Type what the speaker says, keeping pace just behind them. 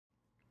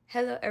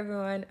Hello,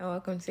 everyone, and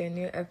welcome to a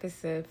new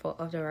episode for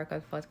Off the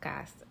Record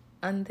podcast.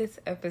 On this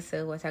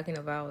episode, we're talking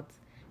about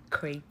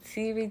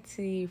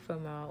creativity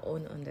from our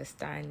own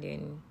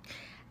understanding.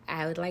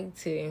 I would like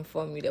to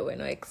inform you that we're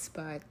not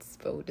experts,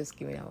 but we're just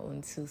giving our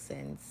own 2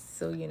 cents.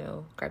 So,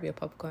 grab your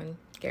popcorn,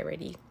 get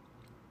ready.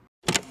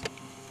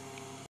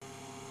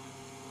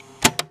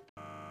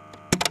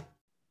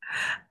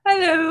 Hello,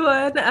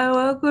 everyone, and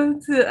welcome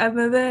to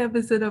another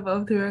episode of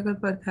Off the Record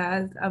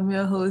podcast. I'm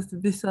your host,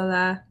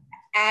 Bisola.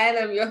 And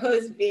I'm your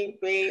host, Big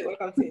Ray.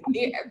 Welcome to a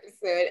new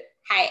episode.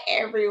 Hi,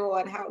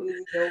 everyone. How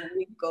is your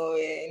week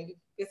going?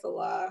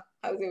 Bisola,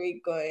 how's your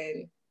week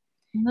going?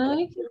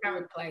 You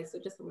can't reply, so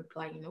just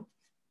reply,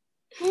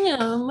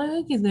 Yeah, my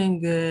week is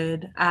doing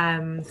good.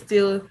 I'm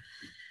still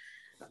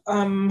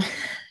um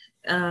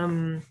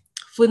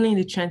fully in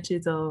the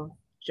trenches of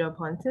job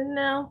hunting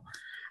now.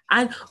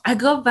 And I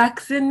got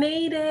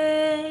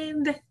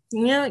vaccinated.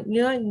 I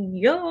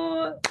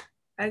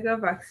got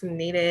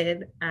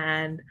vaccinated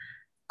and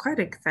quite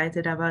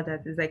excited about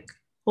that. It's like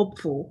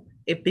hopeful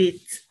a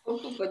bit.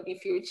 Hopeful for the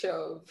future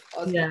of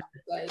us. Yeah.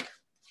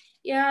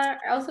 Yeah,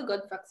 I also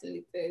got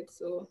vaccinated,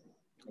 so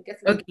I guess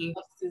it's Okay.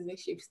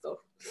 citizenship stuff.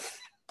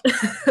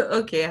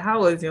 Okay,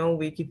 how was your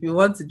week? If you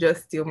want to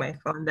just steal my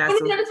phone,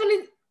 that's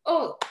okay.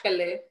 Oh,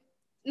 Pele.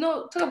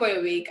 No, talk about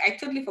your week. I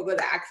totally forgot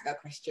to ask that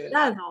question.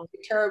 That's all.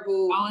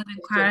 Terrible. I was in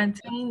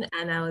quarantine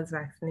and I was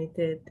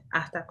vaccinated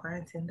after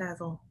quarantine. That's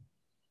all.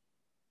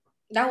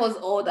 That was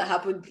all that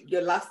happened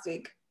your last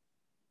week.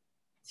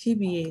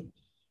 TBA.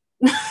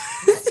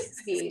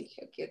 Okay.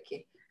 I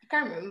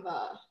can't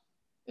remember.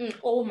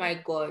 Oh my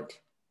God.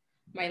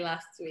 My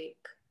last week.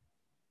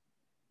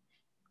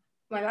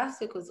 My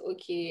last week was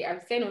okay.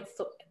 I've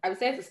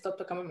decided to stop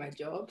talking about my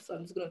job, so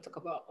I'm just going to talk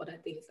about other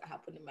things that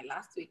happened in my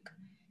last week.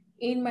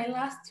 In my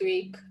last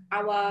week,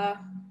 our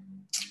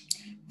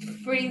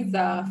fridge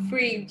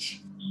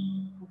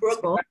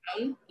broke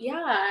down.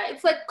 Yeah,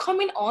 it's like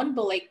coming on,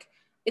 but like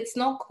it's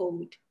not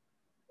cold.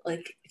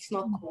 Like it's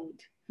not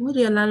cold. What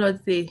did your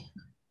landlord say?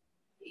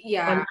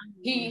 Yeah,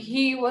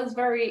 he was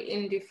very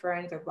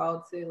indifferent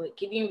about it. Like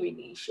he didn't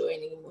really show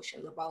any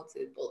emotions about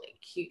it, but like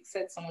he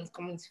said someone's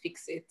coming to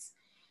fix it.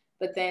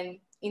 But then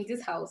in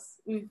this house,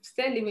 we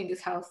started living in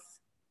this house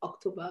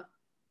October,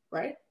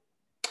 right?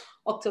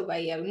 October,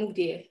 yeah, we moved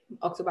here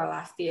October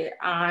last year,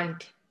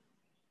 and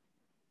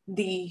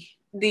the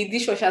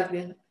dishwasher has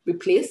been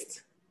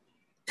replaced.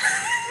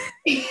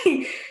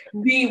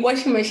 The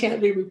washing machine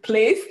has been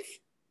replaced.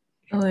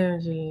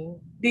 OMG.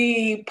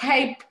 The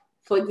pipe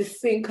for the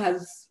sink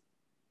has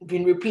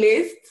been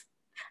replaced,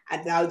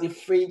 and now the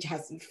fridge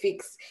has been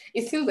fixed.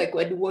 It seems like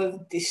we're the ones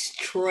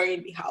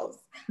destroying the house.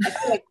 I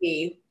feel like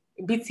a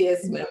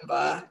BTS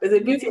member. There's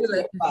a BTS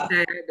member.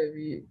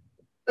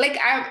 Like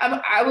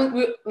I was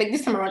like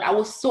this time around, I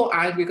was so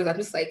angry because I'm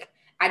just like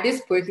at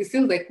this point it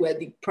seems like we're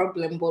the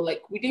problem, but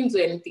like we didn't do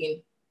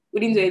anything. We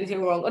didn't do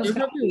anything wrong. All just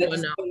coming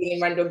in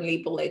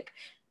randomly, but like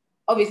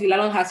obviously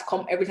Landlord has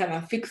come every time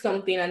and fix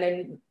something, and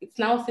then it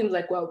now seems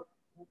like we're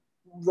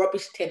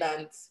rubbish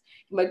tenants.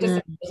 But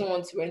just doesn't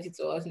want to rent it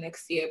to us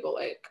next year. But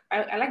like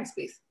I like the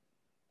space.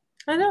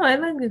 I know, I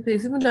like the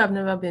place, even though I've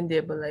never been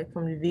there, but like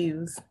from the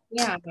views.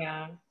 Yeah.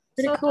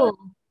 Pretty cool.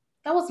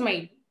 That was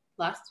my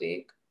last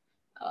week.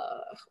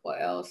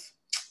 What else?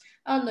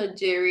 I don't know,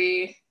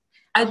 Jerry.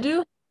 I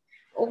did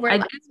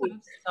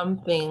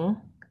something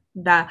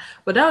that,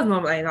 but that was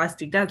not like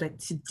last week. That was like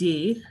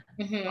today.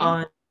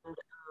 On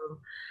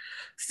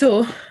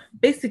so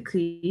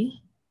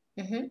basically,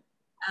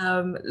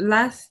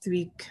 last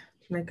week,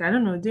 like I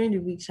don't know, during the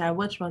week, I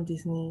watched one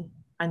Disney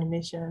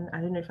animation.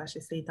 I don't know if I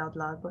should say it out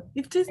loud, but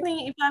if you're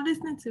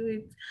listening to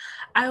it,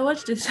 I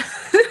watched this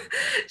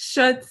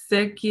short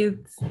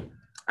circuit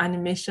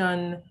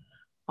animation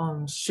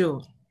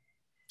show.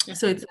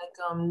 So it's like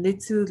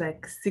little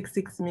like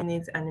 6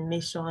 minutes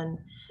animation.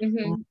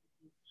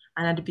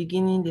 And at the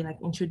beginning they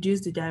like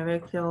introduce the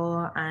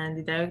director, and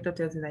the director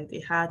tells you like they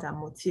had a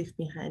motive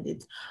behind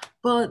it.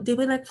 But they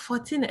were like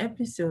 14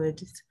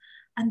 episodes,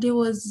 and there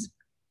was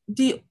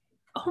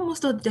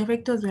almost all the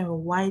directors were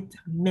white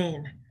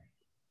men.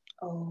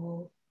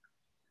 Oh.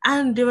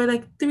 And there were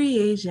like 3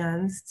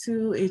 Asians,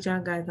 2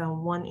 Asian guys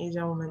and 1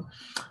 Asian woman.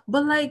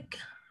 But like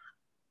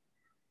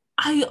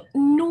I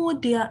know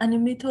they are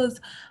animators,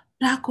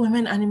 black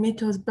men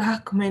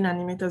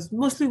animators,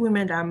 mostly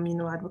women that I'm,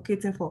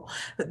 advocating for,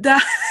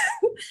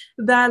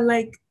 that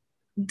like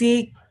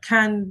they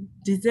can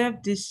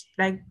deserve this,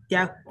 like they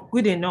are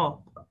good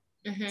enough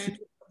to do something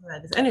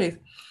like this. Anyways,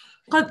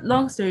 cut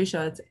long story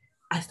short,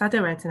 I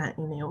started writing an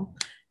email,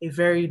 a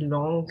very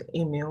long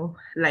email,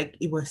 like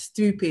it was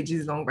 3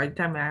 pages long by the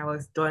time I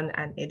was done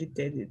and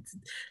edited it.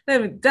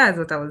 That's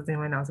what I was doing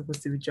when I was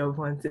supposed to be job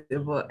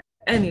hunting. But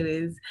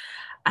anyways,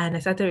 and I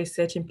started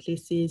researching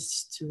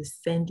places to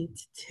send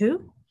it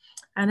to.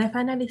 And I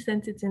finally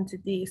sent it in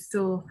today.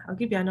 So I'll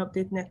give you an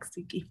update next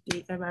week if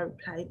they ever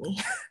reply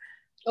me.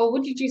 Oh,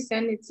 what did you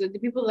send it to? The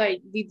people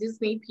like the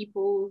Disney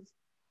people?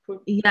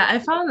 Yeah, I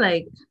found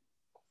like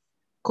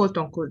quote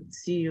unquote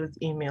CEO's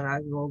email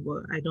as well,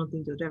 but I don't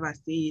think they'll ever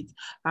see it.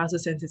 I also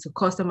sent it to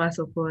customer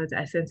support.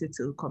 I sent it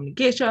to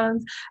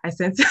communications. I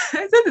sent it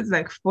to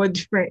like 4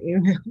 different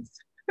emails.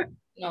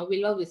 No,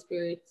 we love the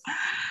spirits.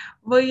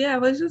 But yeah, I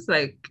was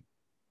like,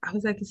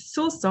 it's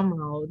so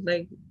somehow.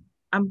 Like,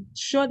 I'm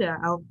sure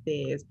they're out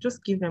there.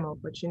 Just give them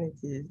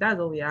opportunities. That's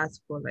all we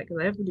ask for. Like,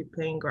 level the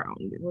playing ground.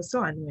 It was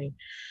so annoying.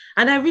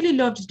 And I really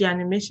loved the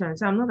animation.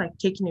 So I'm not like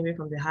taking away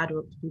from the hard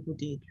work people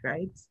did,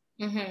 right?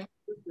 Mm-hmm.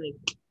 Like,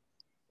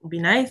 it'd be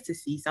nice to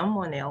see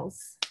someone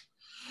else.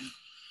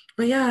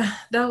 But yeah,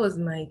 that was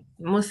my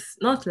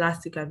most, not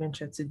last week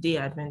adventure, today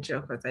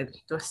adventure, because I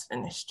just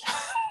finished.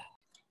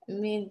 I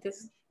mean,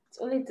 there's it's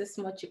only this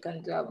much you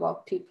can do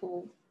about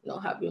people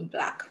not having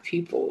black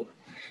people.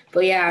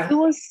 But yeah, It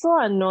was so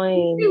see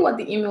annoying. what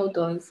the email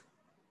does.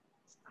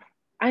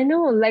 I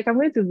know, like I'm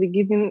going to be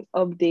giving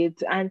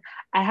updates, and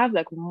I have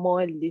like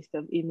more list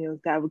of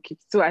emails that I will keep.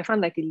 So I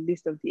found like a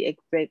list of the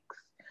execs.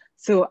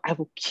 So I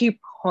will keep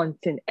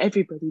hunting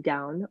everybody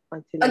down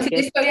until I Until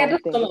get this, oh yeah,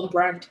 just come something. on,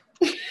 brand.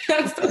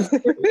 Just come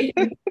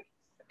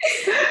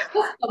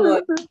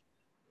on.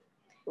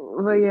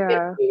 But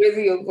yeah,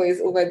 Raising your voice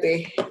over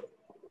there.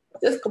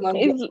 Just come and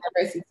be it's, a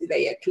diversity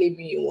that you're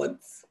claiming you want.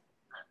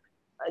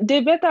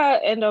 they better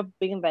end up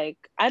being like,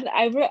 and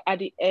I wrote at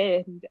the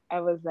end,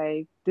 I was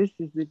like, this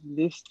is the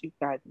least you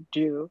can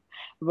do.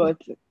 But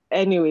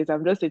anyways,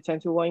 I'm just a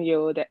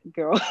 21-year-old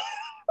girl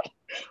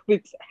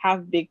with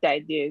half-baked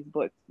ideas.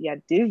 But yeah,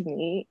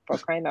 Disney, for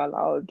crying out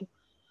loud.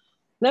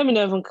 Let me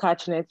not even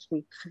catch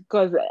Netflix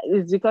because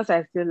it's because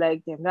I still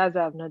like them. That's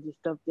why I've not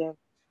disturbed them.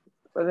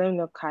 But let me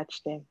not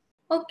catch them.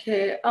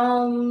 Okay.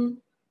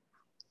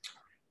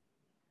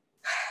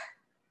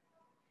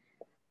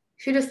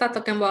 Should I start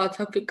talking about a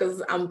topic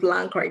because I'm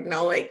blank right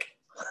now? Like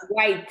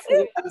white is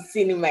what I'm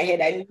seeing in my head.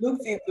 I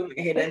looked into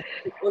my head and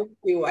it's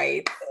only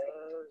white.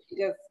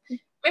 Just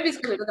maybe it's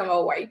because we're talking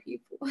about white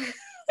people.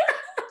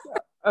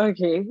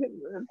 Okay.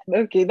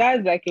 Okay,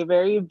 that's like a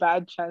very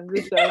bad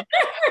transition.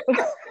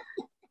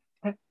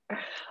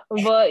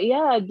 But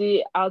yeah,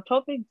 the our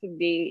topic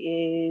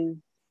today is,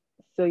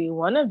 so you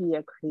wanna be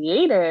a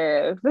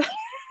creative.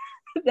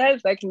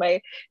 That's like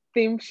my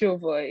theme show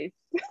voice.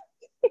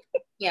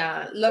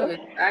 Yeah, love it.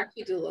 I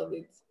actually do love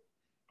it.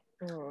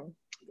 Mm.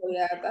 So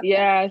yeah, that's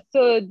Yeah,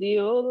 so the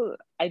whole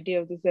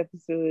idea of this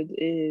episode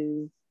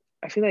is,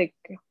 I feel like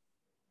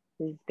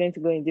it's going to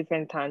go in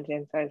different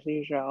tangents as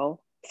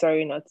usual.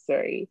 Sorry, not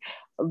sorry.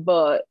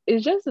 But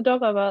it's just to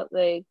talk about,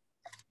 like,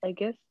 I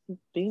guess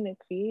being a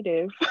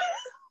creative.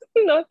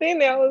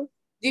 Nothing else.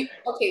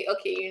 okay,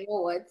 you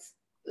know what?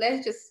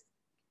 I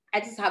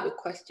just have a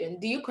question.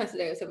 Do you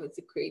consider yourself as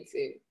a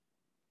creative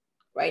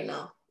right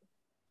now?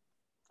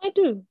 I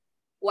do.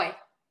 Why?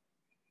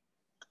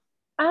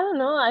 I don't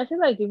know. I feel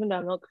like even though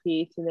I'm not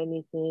creating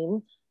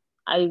anything,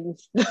 I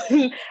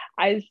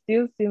I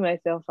still see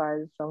myself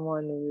as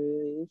someone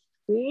who is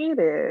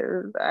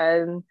creative.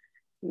 And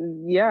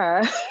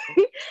yeah,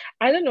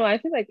 I don't know. I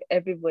feel like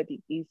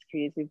everybody is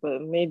creative,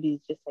 but maybe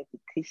it's just like a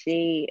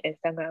cliche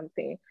Instagram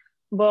thing.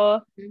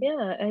 But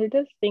yeah, I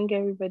just think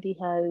everybody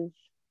has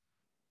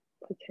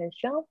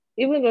potential,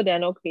 even though they're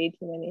not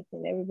creating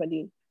anything.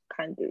 Everybody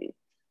can do it.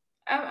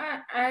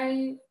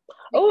 I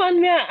Oh,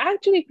 and we are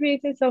actually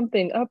creating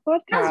something, a That's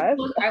podcast.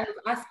 what I was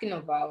asking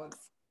about.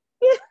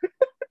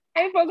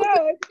 I forgot.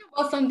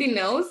 About something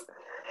else.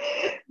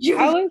 I You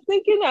was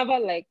thinking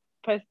about like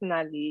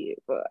personally,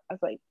 but I was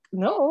like,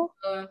 no.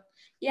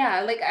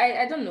 yeah, like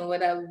I don't know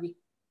whether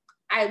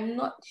I'm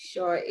not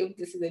sure if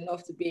this is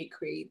enough to be a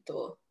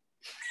creator.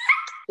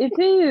 It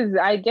is,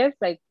 I guess,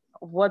 like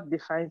what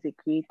defines a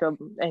creator,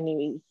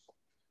 anyways.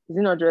 Is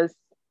it not just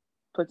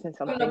putting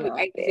Coming up something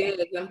with out there?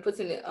 ideas and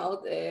putting it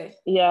out there.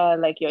 Yeah,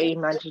 like your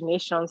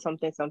imagination,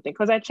 something, something.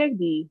 Because I checked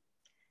the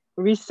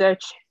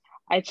research,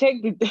 I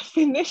checked the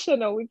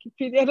definition on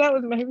Wikipedia. That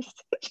was my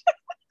research.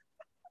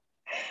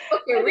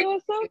 Okay, And read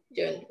the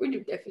definition. Read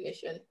the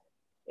definition.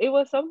 it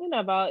was something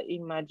about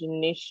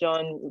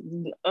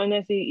imagination.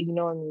 Honestly,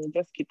 ignore me.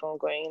 Just keep on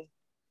going.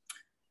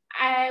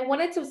 I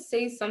wanted to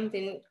say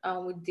something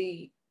with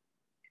the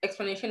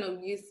explanation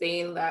of you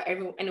saying that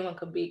anyone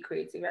can be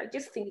creative. I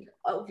just think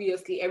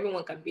obviously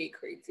everyone can be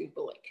creative,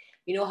 but like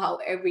you know how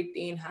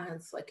everything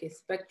has like a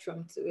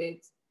spectrum to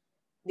it.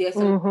 There's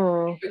some,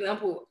 for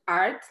example,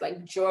 art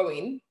like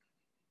drawing.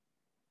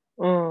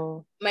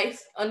 My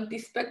on the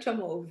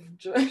spectrum of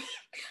drawing,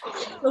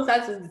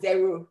 closer to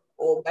 0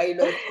 or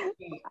minus.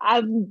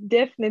 I'm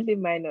definitely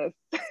minus.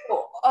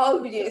 So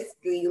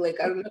obviously, like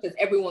as much as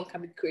everyone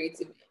can be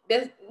creative,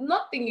 there's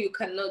nothing you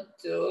cannot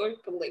do,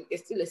 but like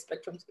there's still a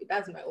spectrum to it.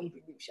 That's my own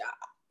belief, Sha.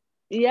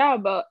 Yeah,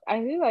 but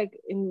I feel like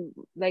in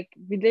like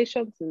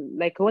relation to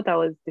like what I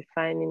was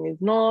defining is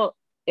not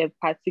a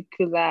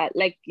particular,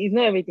 like it's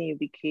not everything you'll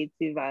be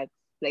creative at,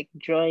 like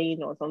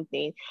drawing or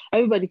something.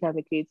 Everybody can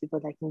be creative,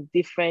 but like in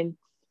different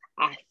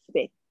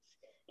aspects.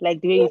 Like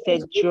the way you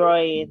said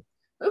drawing.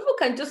 People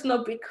can just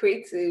not be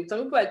creative.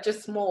 Some people are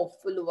just small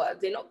followers.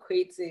 They're not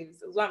creative.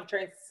 That's what I'm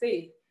trying to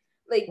say.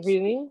 Like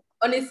Really?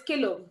 on a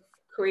scale of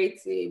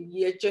creative,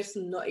 you're just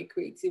not a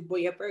creative,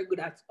 but you're very good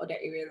at other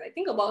areas. I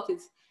think about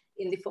it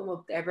in the form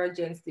of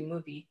Divergence, the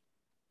movie.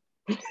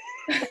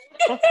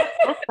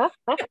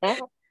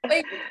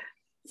 Like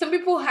some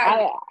people have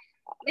I, like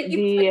it's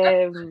the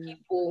like some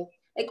people.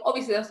 Like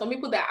obviously there's some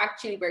people that are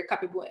actually very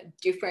capable in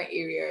different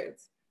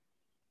areas.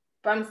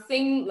 But I'm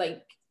saying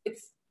like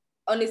it's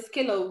on a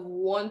scale of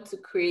 1 to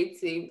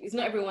creative, it's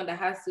not everyone that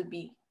has to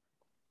be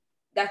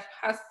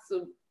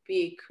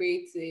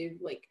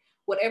creative. Like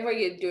whatever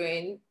you're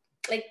doing,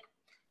 like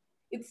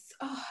it's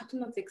I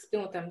don't know how to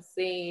explain what I'm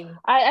saying.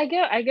 I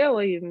get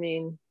what you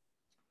mean.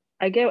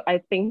 I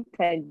think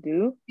I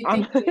do. You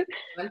think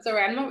I'm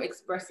sorry, I'm not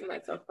expressing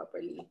myself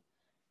properly.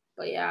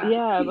 But yeah,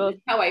 Yeah, but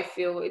it's how I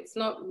feel. It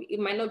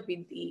might not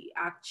be the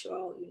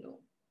actual,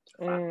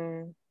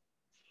 fact.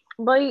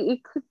 but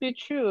it could be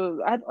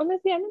true.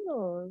 Honestly, I don't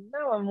know.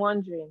 Now I'm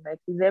wondering, like,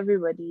 is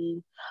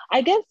everybody?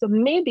 I guess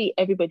maybe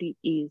everybody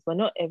is, but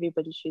not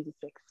everybody chooses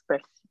to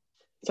express it.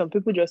 Some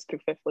people just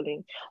prefer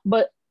following.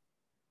 But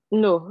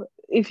no,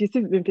 if you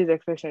see Bimpe's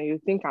expression, you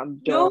think I'm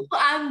No, dumb.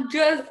 I'm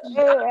just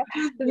yeah.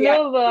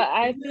 No, but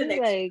I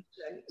feel like,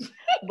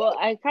 but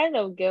I kind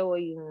of get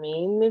what you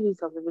mean. Maybe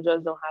some people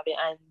just don't have it,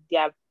 and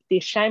they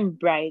shine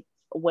bright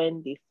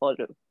when they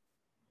follow.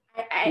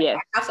 I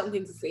Yes. have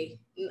something to say.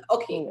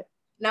 Okay, Yeah.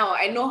 now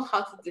I know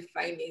how to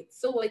define it.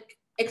 So, like,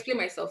 explain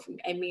myself.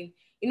 I mean,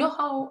 you know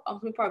how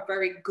people are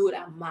very good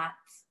at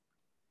maths.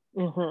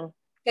 Mm-hmm.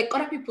 Like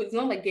other people, it's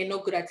not like they're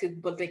not good at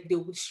it, but like they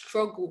would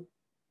struggle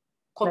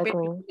compared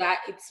to that.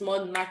 It's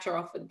more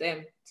natural for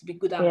them to be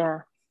good at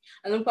maths.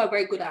 And some people are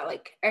very good at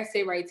like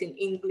essay writing,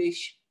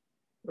 English.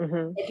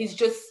 Mm-hmm. Like it's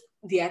just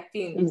their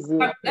thing. Easy.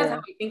 That's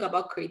how we think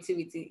about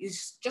creativity.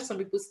 It's just some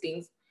people's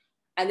things.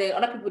 And then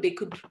other people, they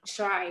could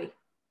try,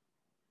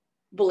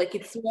 but like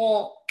it's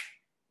more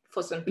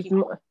for some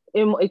people.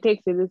 It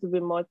takes a little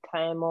bit more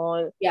time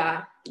or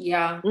Yeah.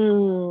 I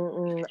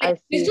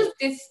see. It's just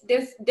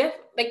there's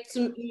like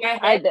to my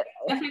head,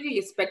 definitely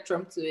a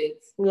spectrum to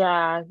it.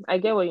 Yeah, I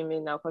get what you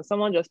mean now because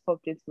someone just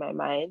popped into my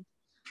mind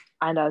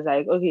and I was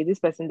like, okay, this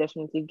person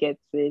definitely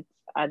gets it.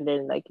 And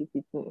then like if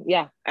it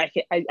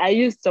I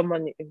used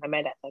someone in my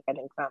mind as like an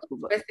example.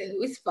 But Person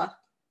whisper.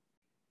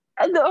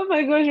 oh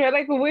my gosh, you're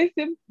like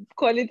wasting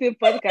quality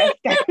podcast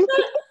time.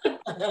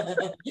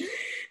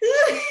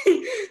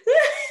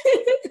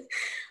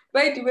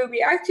 By the way,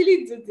 we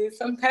actually do this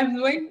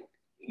sometimes when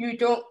you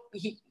don't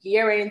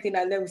hear anything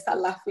and then we start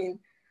laughing.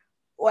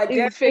 Or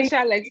It's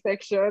facial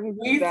expression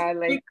that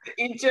like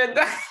each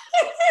other.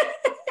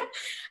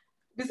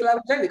 This is like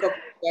just a couple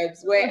of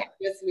times where I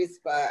just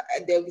whisper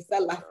and then we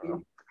start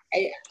laughing.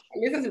 I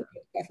listen to the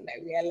podcast and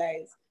I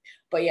realize.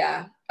 But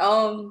yeah,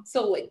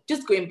 so like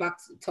just going back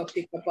to the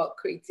topic about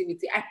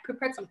creativity, I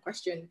prepared some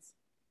questions.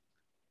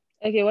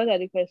 Okay, what are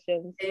the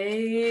questions?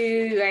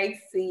 I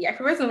see. I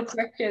prepared some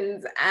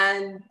questions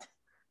and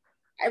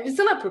I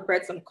still have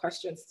prepared some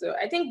questions. So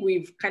I think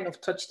we've kind of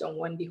touched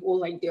on the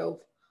whole idea of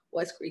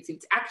what's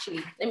creativity.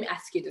 Actually, let me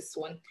ask you this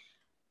one.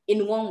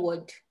 In one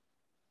word,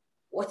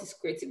 what is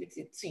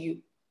creativity to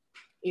you?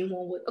 In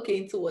one word. Okay,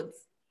 in 2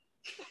 words.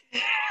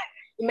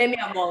 Many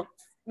amounts.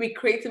 Be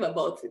creative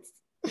about it.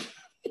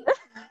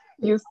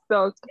 You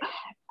suck.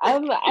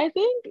 I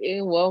think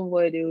in one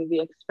word it would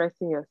be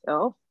expressing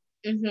yourself.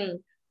 Mm-hmm.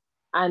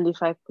 And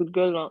if I could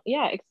go along,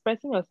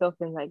 expressing yourself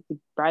in like the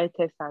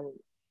brightest and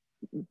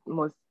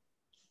most,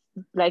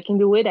 like in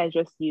the way that's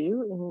just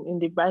you, in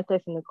the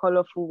brightest, in a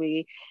colorful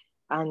way,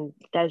 and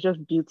that's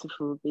just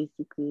beautiful,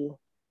 basically.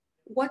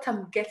 What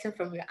I'm getting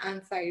from your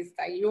answer is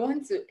that you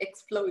want to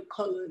explore with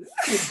colors.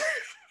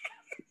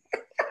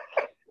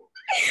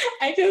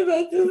 I just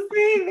want to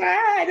say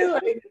that. I don't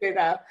want to say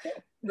that.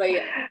 But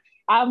yeah.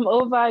 I'm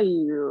over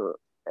you.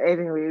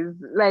 Anyways,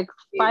 like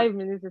 5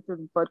 minutes into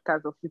the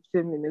podcast or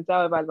 15 minutes,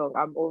 however long,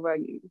 I'm over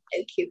you.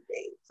 Okay,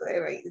 thanks.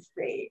 Whatever you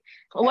say.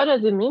 What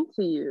does it mean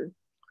to you?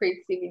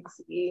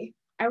 Creativity.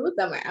 I wrote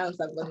down my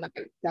answer, but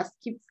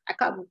I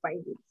can't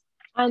find it.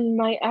 And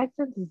my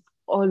accent is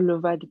all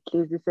over the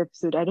place this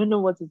episode. I don't know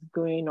what is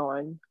going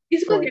on.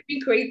 It's because you're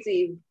being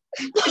creative.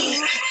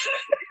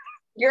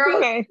 Girl,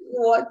 okay.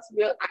 What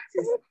real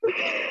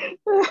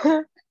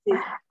artist?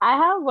 I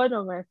have one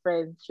of my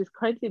friends. She's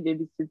currently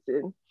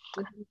babysitting,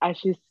 and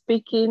she's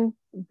speaking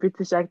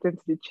British accent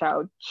to the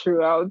child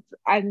throughout,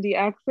 and the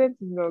accent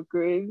is not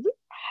good.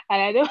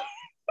 And I don't.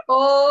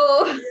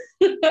 Oh,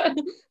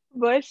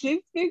 but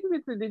she speaks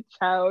it to the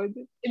child.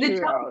 The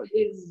child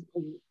is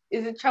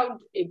the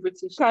child a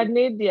British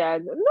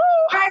Canadian? No.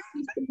 Why is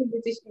he speaking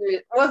British?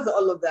 What's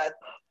all of that?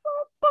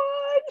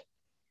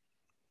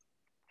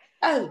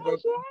 Oh,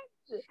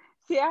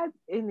 she adds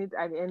in it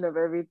at the end of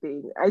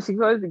everything, and she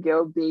calls the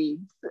girl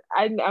babes.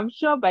 And I'm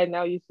sure by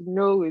now you should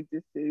know what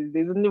this is.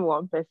 There's only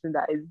one person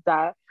that is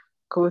that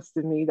close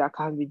to me that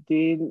can be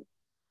doing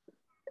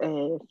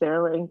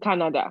ceremony in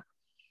Canada.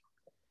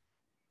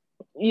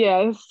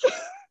 Yes.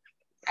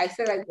 I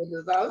said I could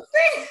do that.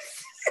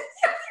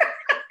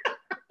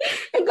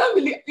 I can't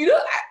believe,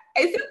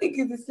 I still think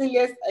it's the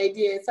silliest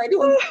idea, so I don't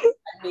want to say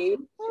her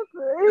name.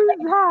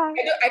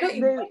 I don't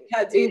invite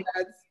her doing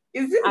that.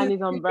 Is this And the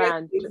it's on sweetest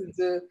brand. thing to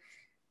do?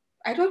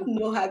 I don't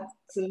know how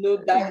to know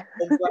that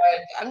on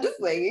brand. I'm just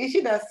like, you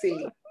should not say.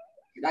 You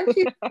should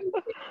actually say it.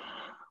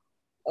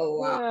 Oh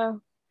wow. Yeah.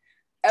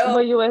 Oh,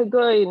 But you were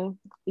going,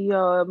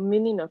 your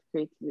meaning of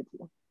creativity.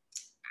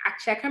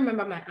 actually, I can't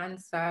remember my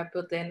answer,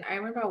 but then I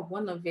remember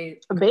one of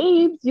it.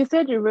 Babes, you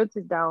said you wrote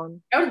it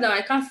down. I don't know.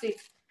 I can't see.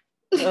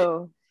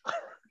 Oh.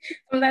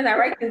 Sometimes I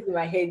write things in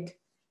my head.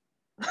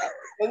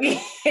 Okay,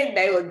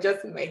 that was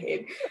just in my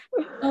head.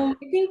 I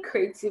think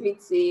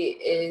creativity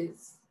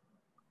is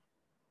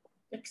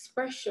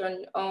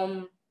expression.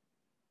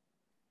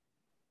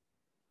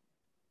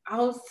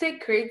 I'll say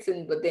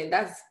creating, but then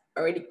that's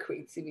already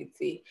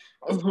creativity.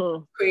 It's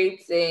Mhm.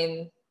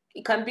 creating.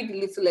 It can be the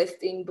littlest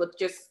thing, but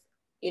just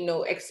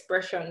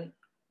expression,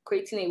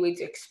 creating a way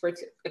to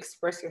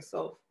express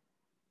yourself.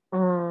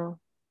 Mm.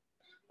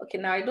 Okay,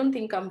 now I don't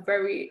think I'm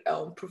very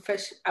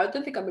professional. I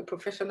don't think I'm a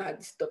professional at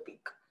this topic.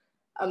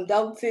 I'm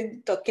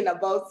doubting talking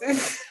about it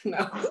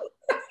now.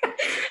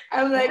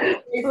 I'm like,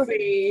 what am I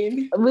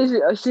saying?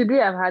 Should we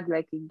have had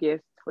like a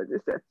guest for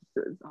this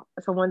episode?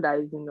 Someone that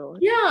is,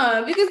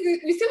 Yeah, because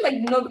we seem like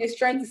nobody's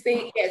trying to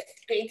say yes,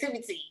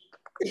 creativity.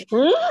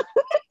 Hmm?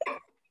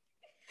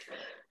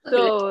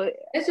 Okay, So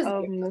let's just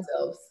give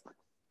ourselves.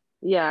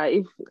 yeah,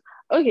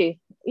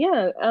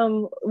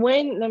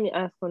 when let me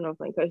ask one of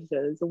my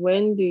questions.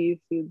 When do you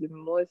feel the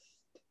most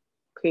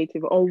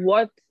creative, or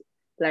what,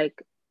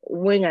 like,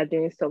 when you're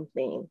doing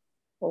something,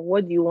 or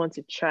what do you want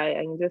to try,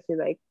 and you just say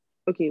like,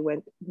 okay,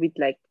 when with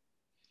like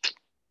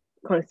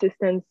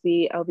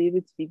consistency, I'll be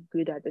able to be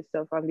good at this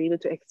stuff. I'll be able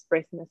to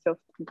express myself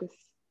through this.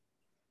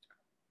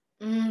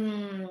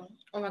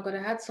 Oh my god,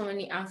 I had so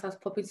many answers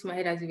pop into my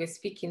head as you were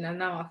speaking, and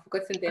now I've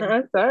forgotten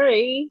them.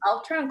 Sorry.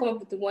 I'll try and come up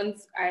with the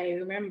ones I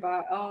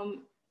remember.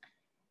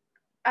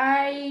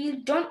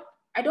 I don't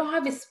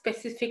have a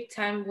specific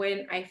time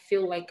when I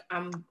feel like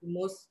I'm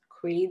most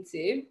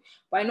creative,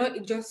 but I know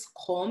it just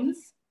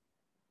comes.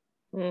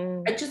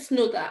 I just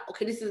know that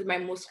okay, this is my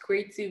most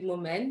creative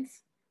moment.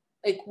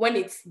 Like when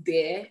it's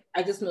there,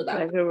 I just know that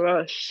Like a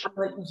rush.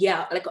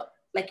 yeah,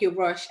 like a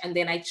rush, and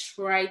then I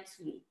try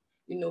to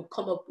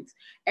come up with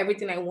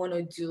everything I want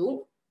to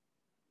do,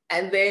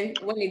 and then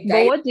when it But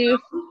dies what do you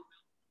down,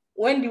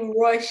 when the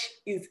rush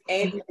is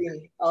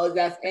ending or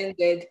that's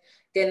ended,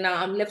 then now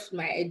I'm left with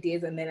my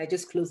ideas, and then I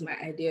just close my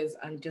ideas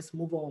and just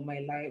move on with my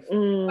life.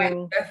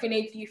 I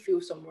definitely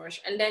feel some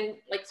rush, and then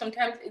like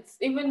sometimes it's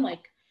even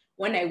like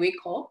when I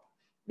wake up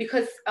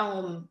because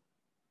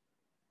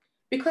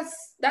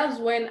that's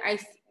when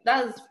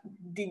that's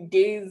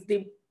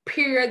the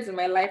periods in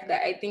my life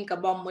that I think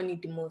about money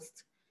the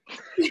most.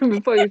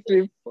 before you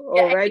sleep, Yeah,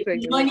 or I right when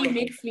think you wake money up?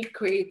 makes me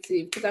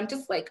creative because I'm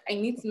just like I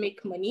need to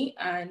make money,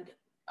 and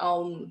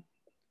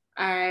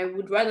I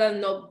would rather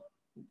not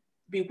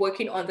be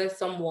working under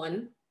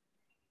someone.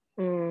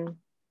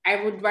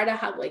 I would rather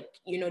have like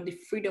the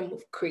freedom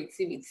of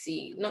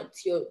creativity, not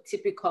your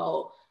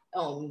typical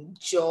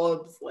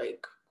jobs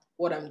like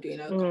what I'm doing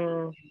at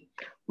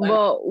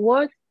But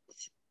what,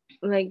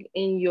 like,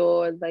 in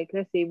your, like,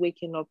 let's say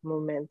waking up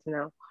moment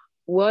now,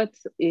 what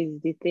is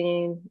the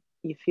thing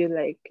you feel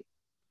like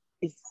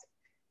is,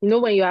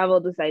 when you have all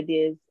those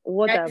ideas,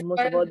 what I are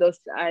most of all those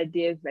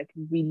ideas like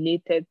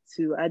related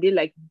to? Are they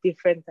like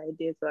different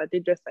ideas, or are they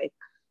just like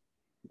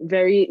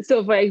very,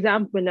 so for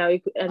example now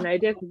an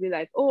idea could be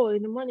like, oh,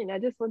 in the morning I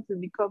just want to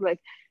become like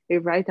a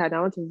writer, and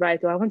I want to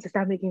write, or I want to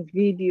start making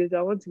videos, or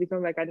I want to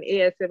become like an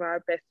ASMR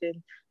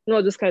person,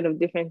 those kind of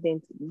different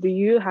things. Do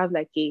you have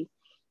like a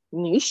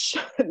niche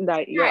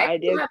that your I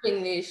do ideas? have a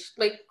niche.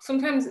 Like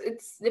sometimes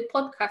it's the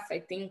podcast I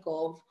think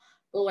of,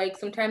 but like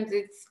sometimes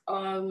it's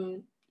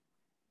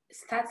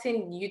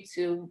starting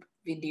YouTube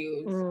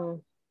videos.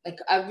 Like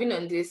I've been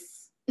on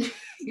this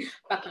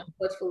back and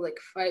forth for like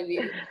 5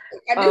 years.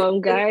 Like, at this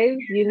point, Guys,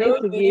 you need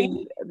to give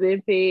me,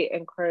 Bepe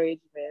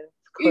encouragement,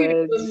 you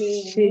because know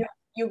me,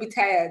 you'll be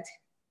tired.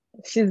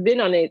 she's been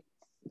on it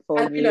for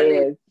I've been on it.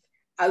 years.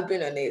 I've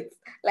been on it.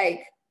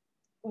 Like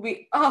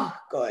oh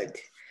god.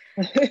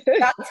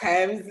 That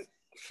times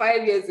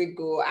 5 years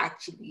ago,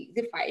 actually. Is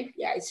it 5?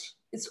 Yeah,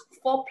 it's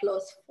 4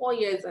 plus 4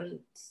 years and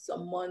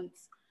some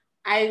months.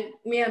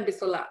 Me and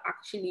Bisola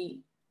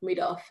actually made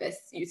our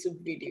first YouTube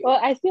video. Well,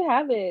 I still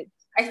have it.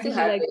 I still You should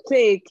have like it.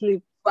 play a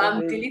clip But of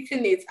I'm it.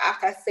 deleting it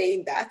after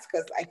saying that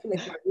because I feel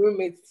like my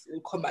roommates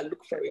will come and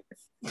look for it.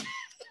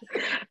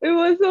 It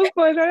was so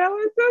fun, and I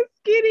was so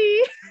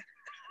skinny.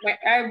 My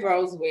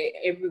eyebrows were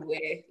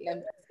everywhere. Let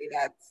me say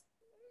that.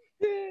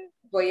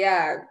 But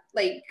yeah,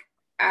 like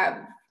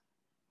I've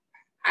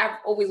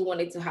always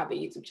wanted to have a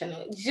YouTube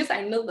channel. It's just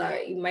I know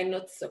that it might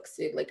not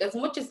succeed. Like as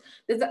much as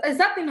there's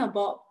that thing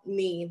about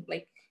me,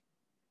 like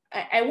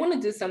I want to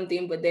do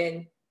something, but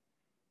then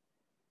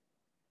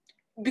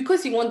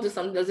because you want to do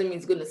something doesn't mean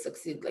it's gonna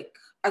succeed. Like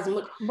as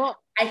much But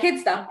I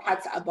hate that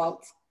part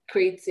about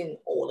creating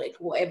or like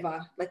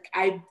whatever. Like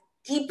I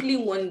deeply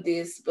want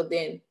this, but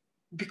then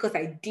because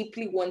I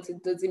deeply want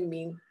it doesn't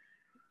mean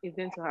it's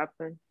going to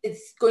happen.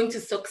 it's going to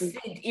succeed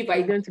if I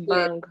It's going to do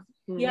it. bang.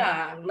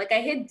 Yeah, like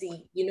I hate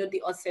the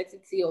the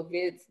uncertainty of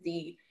it,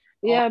 the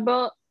Yeah,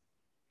 but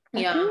I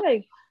Yeah. feel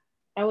like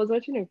I was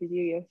watching a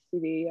video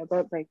yesterday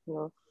about like,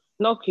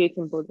 not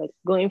creating, but like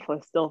going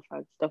for stuff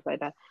and stuff like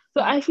that.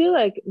 So I feel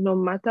like no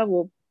matter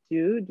what we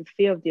do, the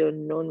fear of the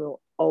unknown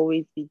will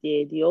always be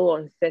there. The whole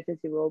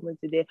uncertainty will always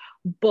be there.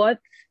 But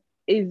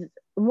it's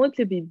want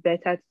to be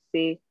better to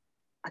say,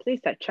 at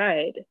least I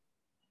tried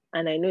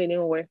and I know it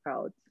didn't work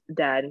out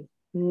than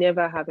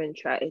never having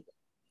tried.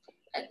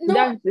 No,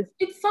 That's the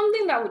it's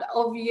something that would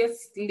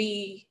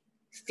obviously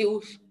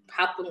still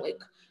happen. Like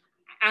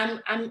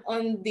I'm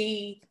on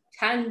the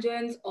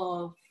tangent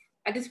of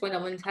at this point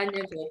I'm on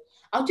tangent of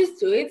I'll just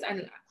do it,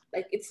 and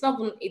like it's not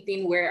even a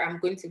thing where I'm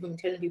going to be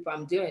telling people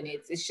I'm doing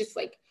it. It's just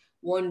like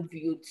one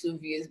view, two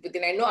views, but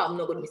then I know I'm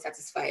not going to be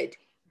satisfied.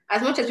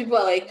 As much as people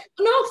are like,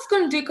 no, I'm just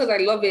going to do it because I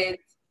love it.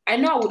 I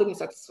know I wouldn't be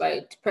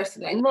satisfied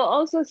personally. but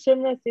also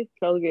shamelessly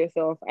plug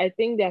yourself. I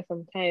think there are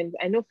sometimes,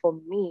 I know for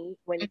me,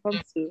 when it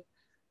comes to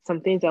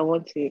some things I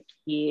want to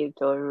create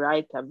or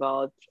write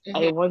about,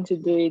 I Mhm. want to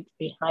do it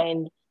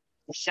behind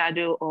the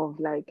shadow of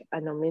like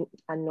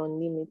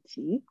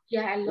anonymity.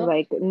 Yeah, I love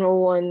Like no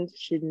one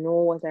should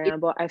know what I am.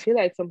 But I feel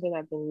like something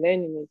I've been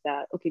learning is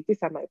that okay, these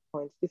are my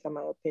points, these are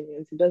my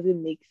opinions. It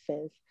doesn't make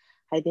sense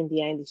hiding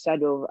behind the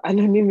shadow of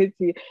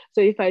anonymity.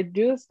 So if I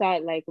do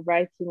start like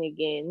writing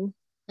again,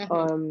 Mhm.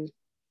 um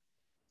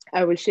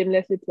I will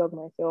shamelessly plug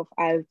myself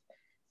as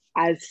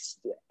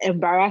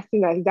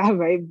embarrassing as that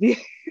might be.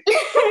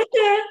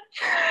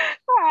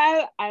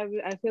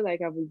 I feel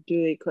like I would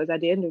do it because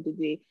at the end of the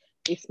day,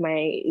 it's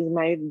my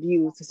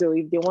views. So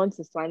if they want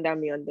to slander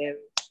me on them,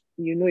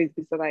 it's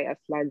because I am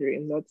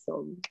slandering, not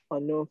some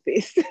unknown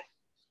face.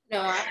 No,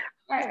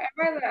 I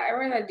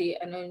rather the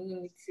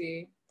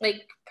anonymity.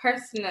 Like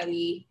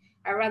personally,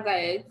 I rather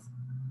it.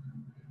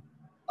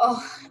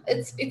 Oh,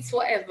 it's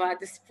whatever at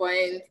this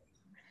point.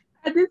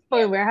 At this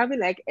point, we're having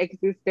like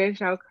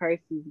existential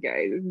crisis,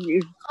 guys.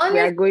 We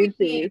are going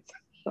through Honestly, it.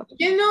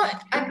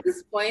 at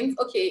this point,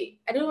 okay,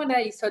 I don't know whether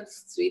you saw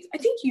this tweet. I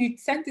think you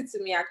sent it to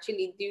me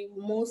actually. The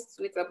most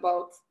tweet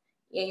about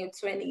in your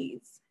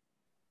 20s,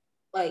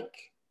 like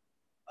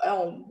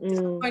Mm.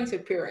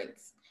 disappointed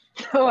parents.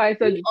 Oh, I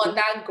saw Been the on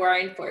that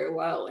grind for a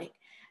while. Like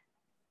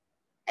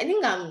I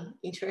think I'm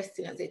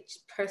interesting as a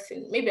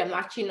person. Maybe I'm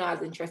actually not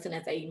as interesting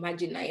as I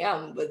imagine I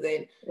am, but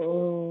then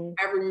mm.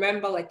 I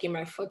remember like in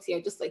my 40s, I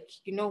was just like,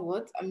 you know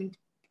what? I'm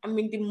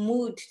in the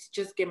mood to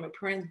just get my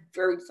parents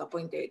very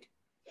disappointed.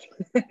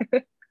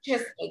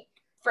 Just like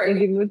In very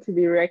the mood to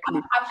be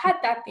reckless. I've had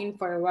that thing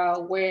for a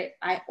while where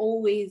I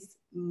always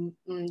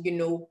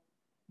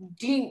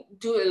didn't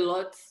do a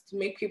lot to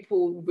make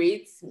people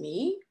rate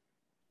me.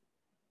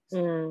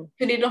 Mm.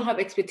 So they don't have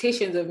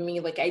expectations of me.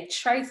 Like I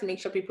try to make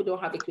sure people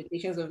don't have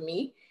expectations of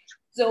me.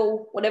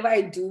 So whatever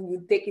I do,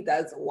 you take it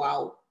as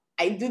wow.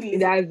 I do the little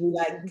That's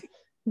like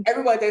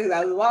everybody takes it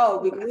as wow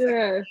because like,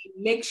 yeah.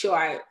 make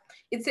sure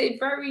it's a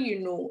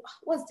very,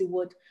 what's the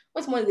word?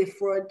 What's more the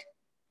fraud?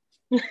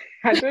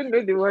 I don't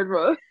know the word,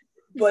 bro.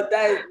 But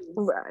that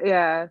is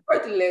Yeah.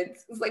 fraudulent.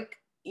 It's like,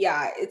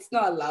 yeah, it's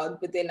not allowed.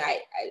 But then I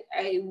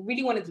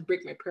really wanted to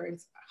break my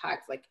parents'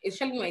 hearts, like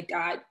especially my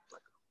dad.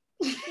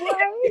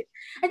 Why?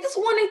 I just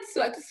wanted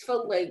to. I just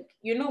felt like,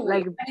 what,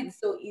 Like you had it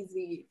so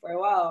easy for a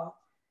while.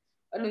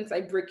 Why don't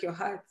I break your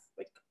heart?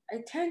 Like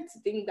I tend to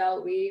think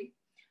that way.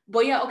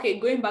 But yeah, okay,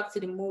 going back to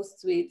the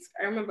most tweets,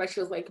 I remember she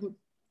was like,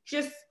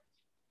 just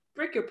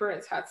break your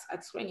parents' hearts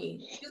at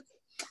 20. Just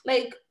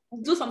like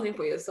do something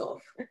for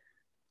yourself.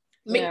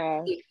 Make yeah.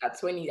 mistakes at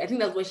 20. I think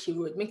that's what she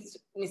wrote. Make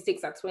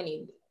mistakes at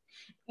 20.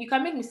 You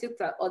can make mistakes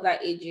at other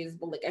ages,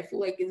 but like I feel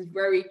like it's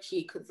very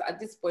key because at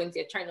this point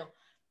you're trying to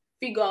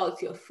figure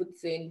out your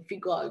footing,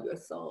 figure out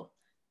yourself.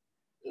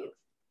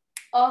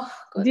 Oh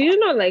god. Do you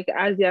know, like,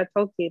 as you're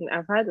talking,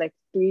 I've had like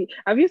three.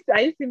 I used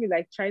to be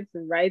like trying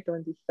to write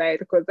on the side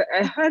because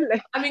I had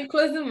like, I mean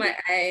closing my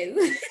eyes.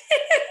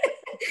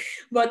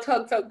 But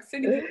talk. Say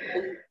the thing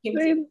that came to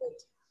like,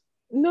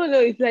 your no,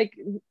 it's like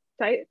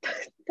ti-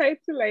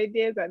 title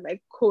ideas and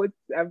like quotes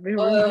I've been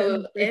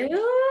head. remembering.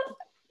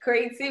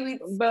 Creativity.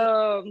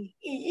 But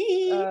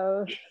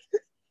uh,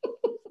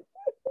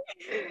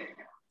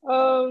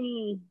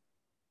 um,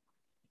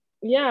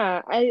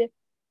 yeah,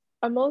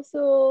 I'm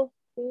also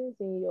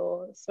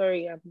thinking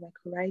sorry, I'm like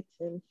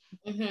writing.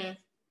 Mm-hmm.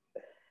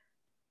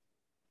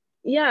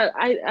 Yeah,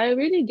 I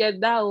really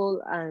get that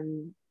whole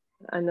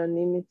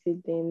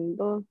anonymity thing,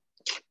 but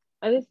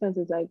at this point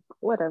it's like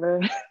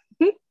whatever.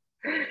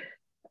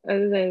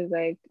 And then it's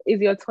like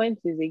it's your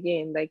 20s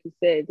again, like you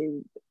said,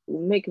 you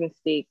make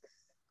mistakes.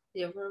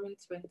 You're very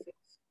 20s.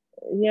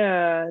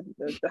 Yeah,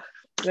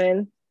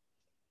 man,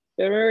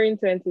 the very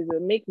 20s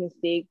will make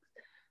mistakes.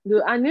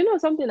 And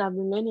something I've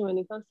been learning when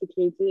it comes to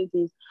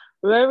creativity is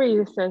very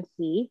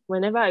recently,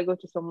 whenever I go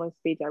to someone's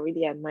page I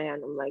really admire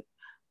and I'm like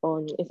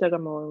on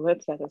Instagram or on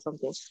website or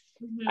something,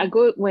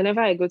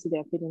 whenever I go to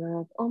their page and I'm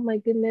like, oh my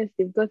goodness,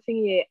 they've gotten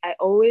here. I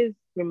always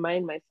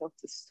remind myself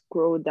to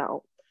scroll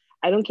down.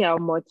 I don't care how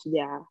much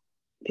their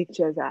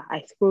pictures are.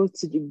 I scroll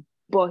to the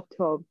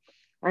bottom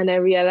and I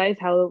realize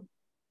how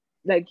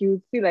like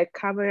you see like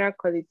camera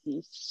quality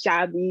is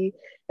shabby,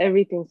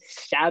 everything's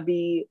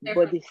shabby,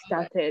 but they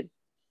started.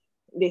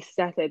 they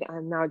started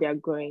and now they're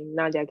growing,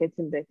 now they're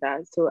getting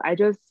better. So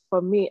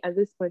for me at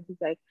this point,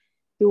 it's like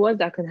the worst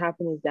that can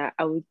happen is that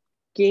I would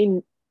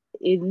gain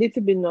a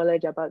little bit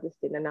knowledge about this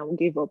thing and I will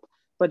give up.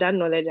 But that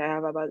knowledge I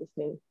have about this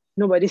thing,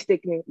 nobody's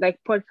taking it. Like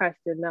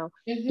podcasting now,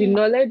 the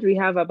knowledge we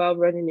have about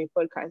running a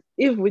podcast,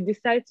 if we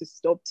decide to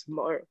stop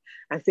tomorrow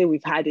and say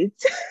we've had it,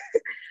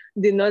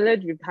 the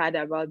knowledge we've had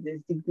about this,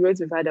 the growth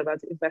we've had about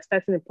it, if we're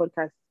starting a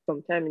podcast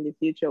sometime in the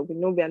future, we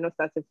know we are not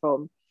starting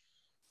from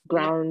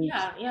ground.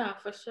 Yeah,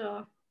 for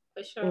sure.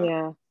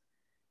 Yeah.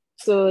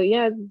 So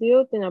yeah, the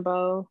whole thing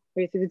about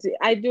creativity.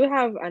 I do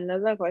have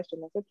another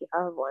question. I thought you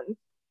have one.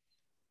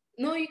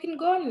 No, you can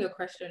go on with your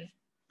question.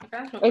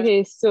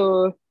 Okay,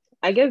 so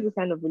I guess this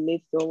kind of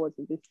relates to what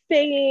you were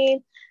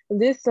saying.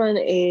 This one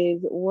is,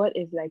 what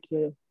is like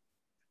your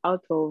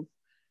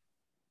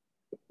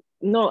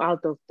not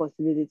out of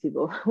possibility,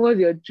 but what's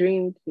your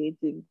dream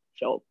creative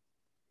job?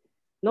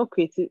 Not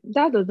creative.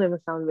 That doesn't even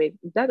sound right.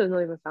 That does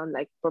not even sound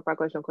like proper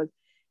question, because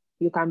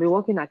you can be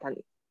working at an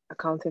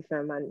accounting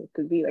firm and it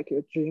could be like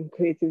your dream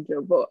creative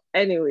job. But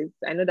anyways,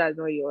 I know that's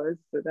not yours,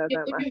 so that's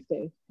what I'm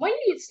asking. When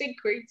you say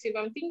creative,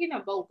 I'm thinking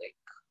about like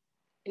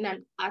in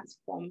an art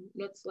form,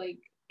 not like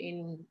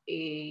in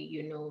a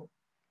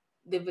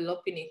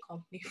developing a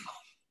company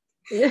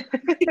form.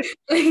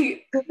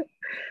 Like,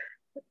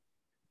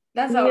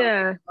 that's how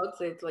I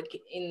about it. Like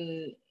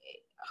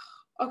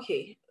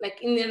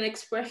like in an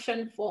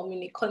expression form,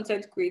 in a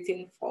content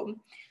creating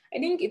form, I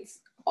think it's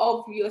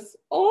obvious.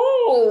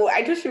 Oh,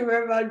 I just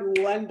remembered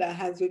one that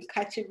has been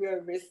catching me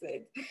ever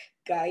since.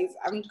 Guys,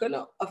 I'm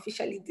gonna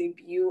officially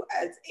debut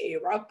as a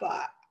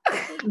rapper.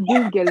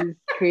 This girl is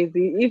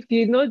crazy. If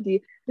you know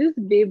this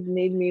babe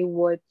made me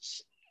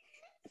watch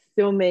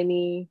so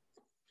many,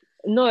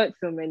 not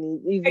so many.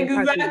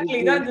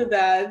 Exactly, don't do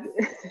that.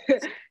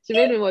 She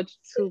made me watch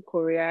 2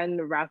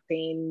 Korean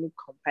rapping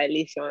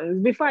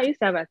compilations. Before, I used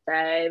to have a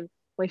time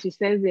when she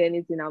sends me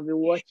anything, I'll be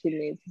watching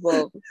it.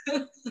 But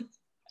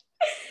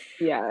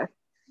yeah.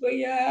 But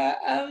yeah,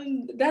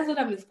 that's what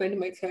I'm spending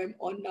my time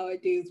on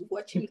nowadays,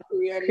 watching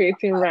Korean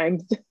creating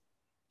rhymes.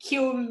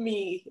 Kill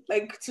me.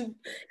 Like,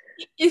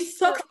 it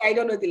sucks I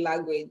don't know the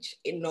language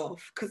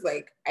enough, because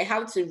like I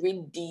have to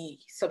read the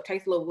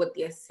subtitle of what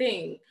they're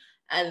saying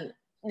and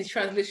the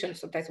translation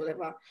subtitle,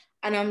 whatever.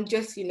 And I'm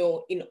just, in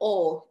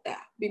awe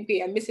that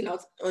maybe I'm missing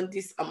out on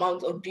this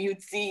amount of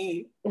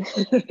beauty.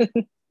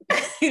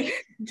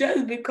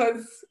 Just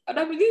because, and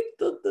I'm really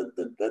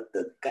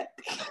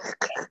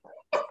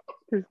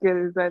this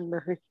girl is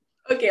annoying.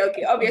 Okay.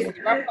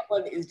 Obviously, rap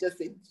one is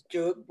just a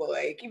joke, but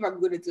like if I'm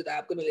going to do that,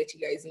 I'm gonna let you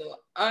guys know.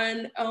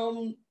 And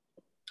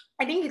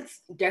I think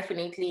it's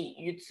definitely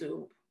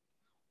YouTube,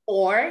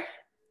 or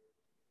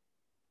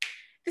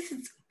this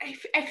is.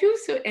 I feel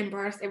so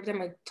embarrassed every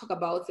time I talk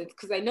about it,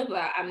 because I know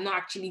that I'm not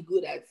actually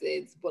good at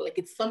it, but like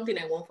it's something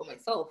I want for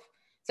myself.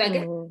 So I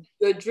guess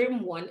your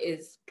dream one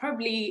is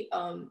probably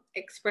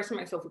expressing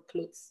myself with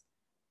clothes.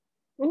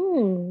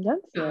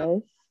 That's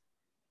nice.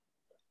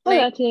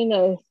 That's actually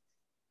nice.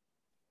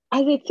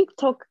 As a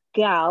TikTok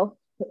gal,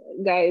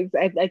 guys,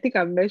 I think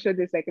I mentioned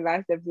this like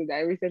last episode.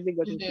 I recently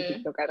got into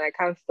TikTok and I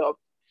can't stop.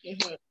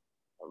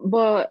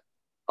 But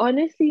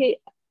honestly,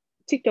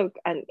 TikTok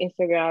and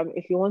Instagram,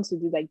 if you want to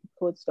do like the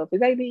code stuff,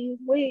 it's like the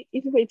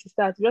easy way to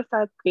start. Just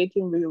start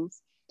creating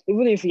reels,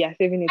 even if you are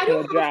saving it in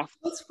your draft.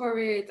 For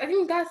it, I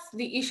think that's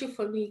the issue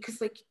for me,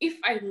 because like if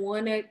I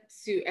wanted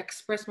to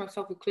express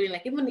myself with clothing,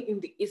 like even in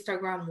the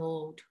Instagram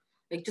world,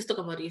 like just talk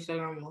about the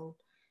Instagram world,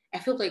 I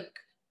feel like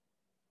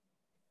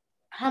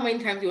how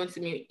many times do you want to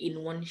see me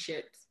in one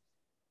shirt?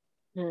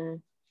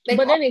 Like,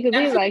 but then it could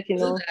be like,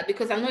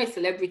 because I'm not a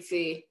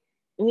celebrity.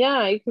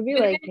 Yeah, it could be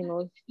but like,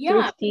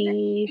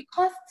 thrifty. It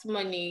costs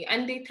money,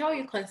 and they tell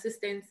you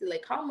consistency,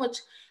 like how much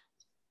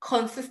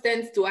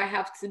consistent do I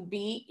have to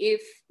be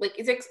if like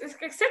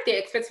except they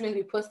expect me to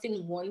be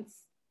posting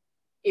once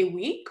a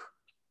week.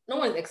 No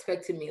one's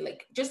expecting me,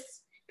 like,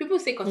 just people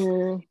say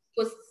consistency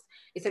post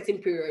a certain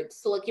period.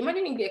 So like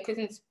imagine if they're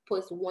expecting to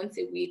post once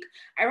a week.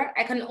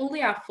 I can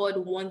only afford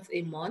once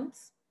a month,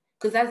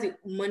 because that's the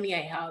money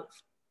I have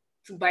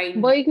to buy.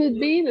 But it could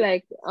be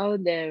like all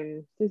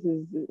them. This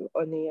is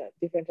on a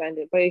different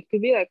tangent, but it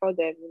could be like all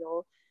them,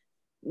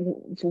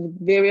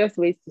 various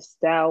ways to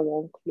style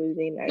one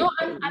clothing. No,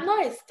 I'm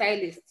not a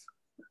stylist.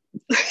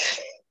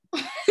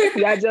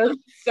 Yeah, just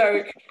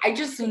sorry. I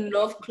just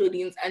love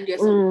clothing, and there's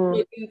some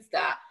clothing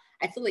that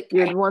I feel like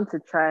you'd want to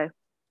try.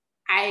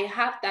 I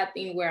have that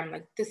thing where I'm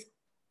like, this.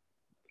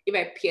 If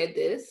I pair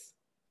this,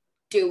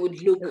 they would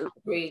look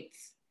great.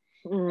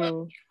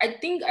 I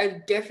think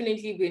I've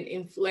definitely been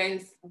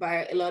influenced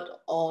by a lot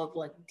of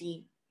like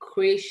the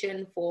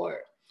creation to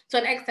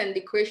an extent,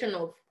 the creation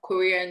of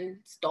Korean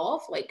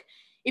stuff. Like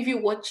if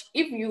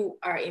you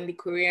are in the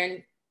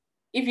Korean,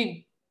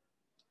 the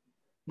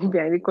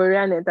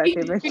Korean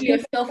entertainment, if you fill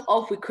yourself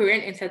off with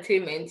Korean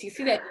entertainment, you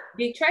see that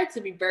they try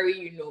to be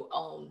very,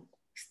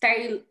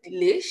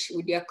 stylish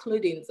with their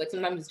clothing. Like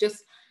sometimes it's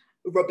just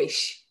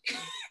rubbish,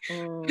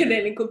 and then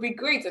it could be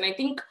great. And I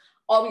think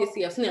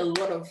obviously I've seen a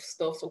lot of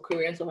stuff for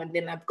Korean stuff, and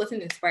then I've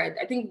gotten inspired.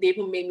 I think they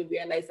even made me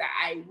realize that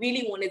I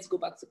really wanted to go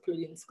back to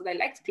clothing because I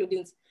liked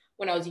clothing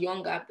when I was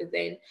younger, but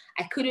then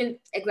I couldn't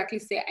exactly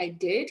say I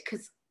did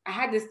because I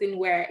had this thing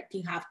where I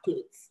didn't have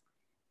clothes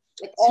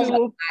like all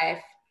my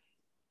life.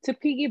 To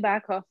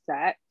piggyback off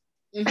that,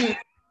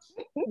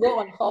 go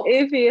on, Hop.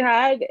 If you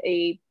had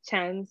a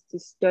chance to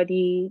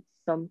study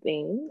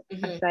something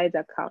aside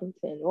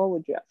accounting, what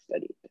would you have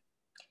studied?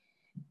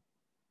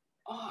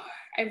 Oh,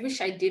 I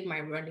wish I did my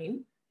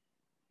running.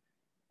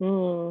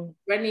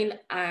 Running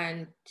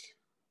and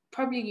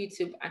probably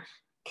YouTube and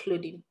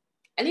clothing.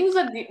 I think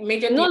those are the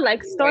major things. Not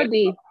like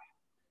study. Right,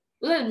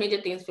 those are the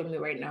major things for me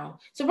right now.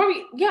 So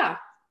probably, yeah.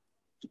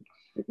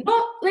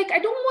 No, like I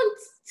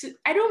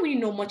don't really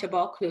know much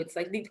about clothes.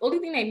 Like the only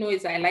thing I know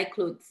is I like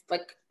clothes.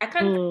 Like I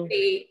can't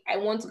say I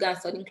want to go and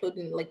study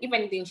clothing. Like if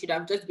anything, it should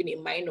have just been a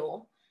minor.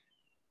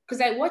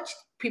 Because I watch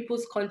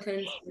people's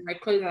content in my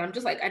clothing and I'm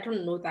just like, I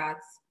don't know that.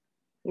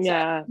 So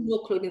I don't know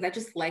clothing. I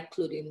just like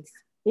clothing.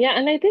 Yeah,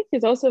 and I think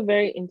it's also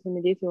very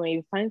intimidating when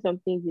you find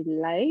something you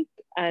like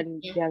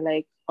and you're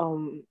like,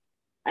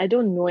 I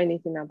don't know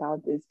anything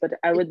about this, but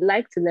I would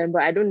like to learn,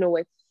 but I don't know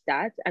where to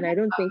start. And I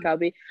don't think I'll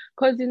be,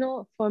 because,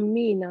 for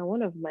me now,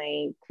 one of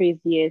my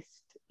craziest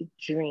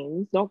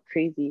dreams, not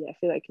crazy, I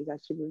feel like it's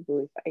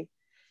achievable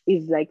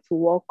is like to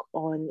work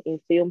on a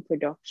film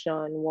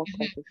production, work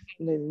on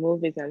the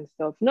movies and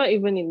stuff, not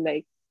even in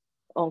like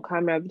on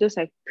camera, but just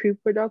like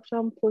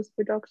pre-production,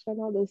 post-production,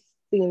 all those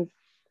things.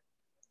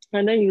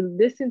 And then you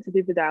listen to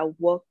people that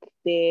work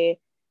there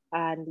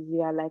and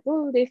you are like,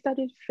 oh, they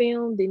studied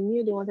film, they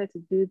knew they wanted to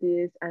do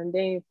this. And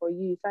then for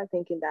you start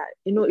thinking that,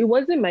 it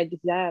wasn't my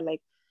desire.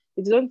 Like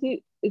it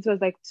was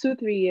like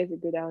 2-3 years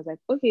ago that I was like,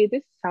 okay,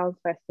 this sounds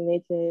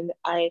fascinating.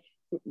 I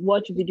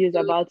watch videos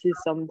about it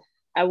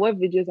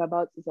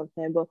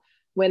sometimes, but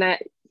when I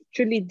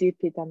truly did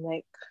it, I'm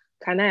like,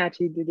 can I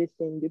actually do this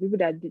thing? The people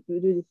that do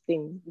this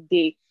thing,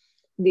 they've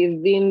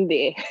been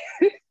there.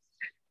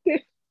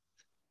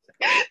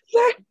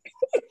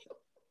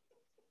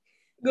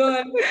 Go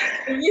on.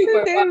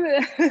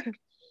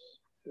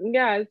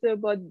 Yeah, so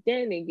but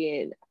then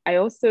again, I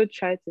also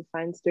try to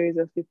find stories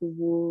of people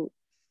who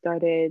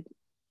started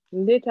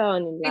later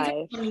on in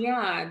life.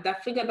 Yeah,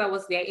 that figured that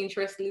was their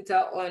interest later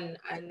on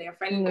and they're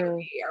finding their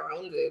way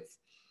around it.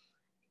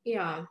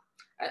 Yeah.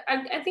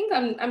 I think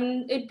I'm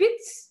a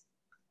bit,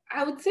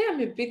 I would say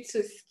I'm a bit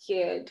too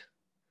scared.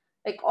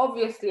 Like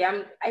obviously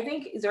I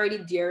think it's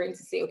already daring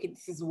to say, okay,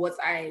 this is what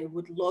I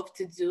would love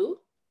to do.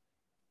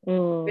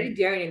 Very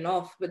daring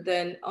enough, but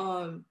then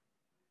I'm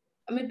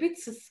a bit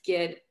too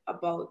scared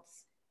about.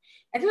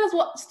 I think that's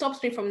what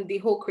stops me from the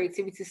whole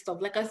creativity stuff.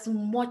 Like as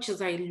much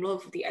as I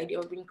love the idea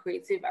of being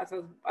creative,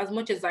 as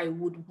much as I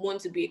would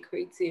want to be a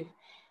creative,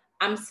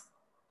 I'm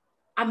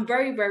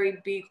very, very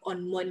big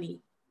on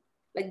money,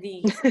 like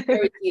the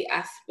security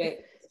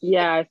aspect.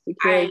 Yeah,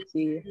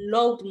 security. I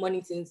loved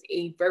money since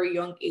a very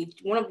young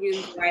age. One of the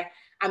reasons why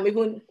I'm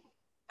even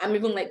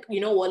like,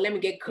 you know what, let me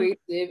get creative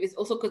is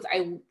also because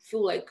I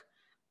feel like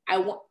I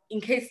want,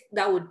 in case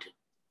that would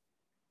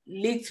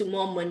lead to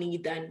more money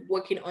than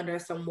working under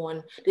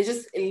someone. There's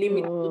just a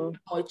limit to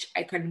how much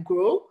I can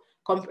grow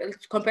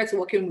compared to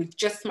working with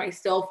just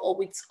myself or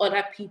with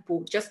other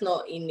people, just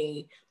not in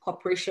a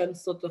corporation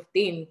sort of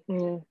thing.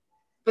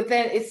 But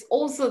then it's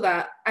also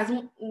that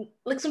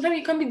like sometimes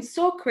you can be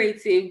so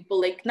creative, but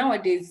like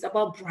nowadays it's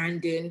about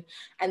branding.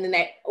 And then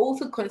I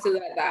also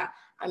consider that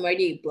I'm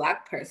already a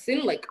Black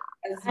person. Like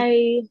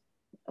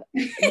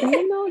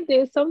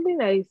there's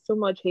something I so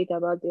much hate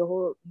about the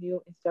whole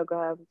new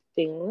Instagram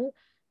thing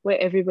where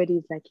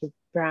everybody's like a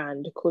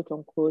brand, quote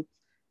unquote.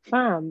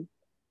 Fam,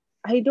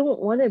 I don't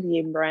want to be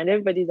a brand.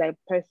 Everybody's like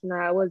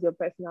personal. What's your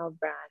personal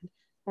brand?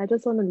 I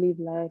just want to live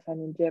life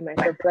and enjoy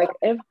myself. Like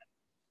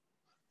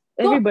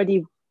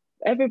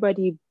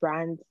everybody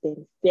brands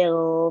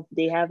themselves.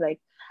 They have like,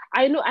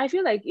 I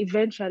feel like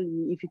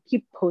eventually if you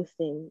keep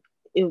posting,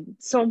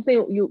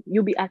 something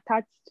you'll be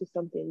attached to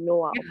something.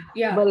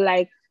 Yeah. But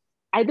like,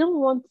 I don't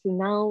want to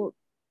now.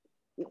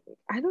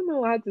 I don't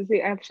know how to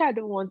say. I'm sure I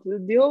don't want to.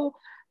 The whole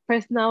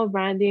personal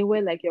branding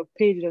where like your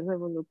page doesn't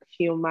even look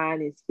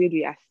human. It's filled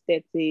with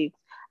aesthetics,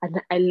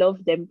 and I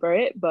love them for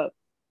it. But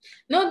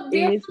no, some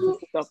people's.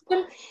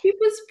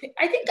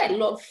 I think I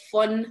love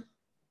fun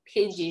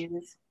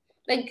pages,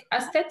 like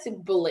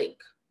aesthetic, but like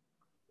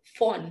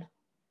fun.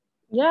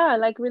 Yeah,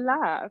 like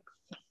relax.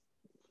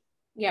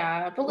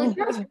 Yeah, but like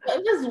that's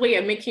the way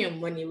you're making your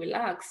money.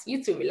 Relax.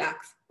 You to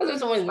relax. That's what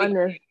someone's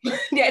making.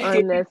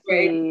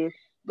 Honestly.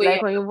 But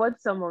like when you watch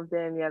some of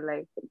them, you're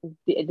like,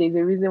 there's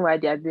a reason why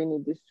they are doing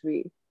it this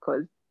way,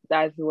 because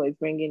that's what's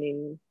bringing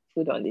in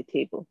food on the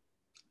table.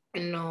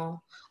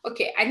 No.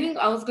 Okay, I think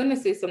I was gonna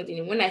say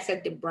something when I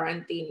said the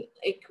brand thing.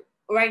 Like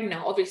right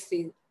now,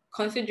 obviously,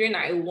 considering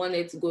I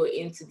wanted to go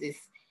into this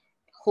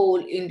whole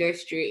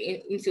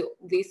industry, into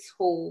this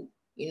whole,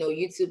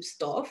 YouTube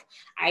stuff,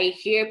 I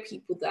hear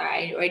people that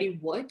I already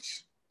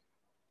watch.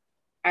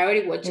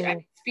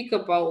 I speak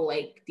about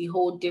like the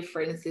whole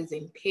differences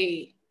in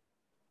pay.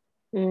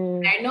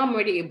 I know I'm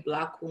already a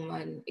Black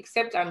woman,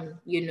 except I'm,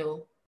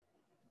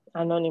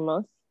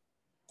 Anonymous.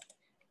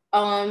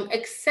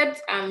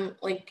 except I'm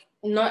like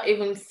not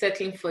even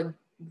settling for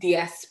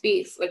their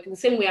space. Like in the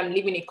same way I'm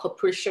leaving a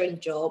corporation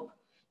job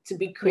to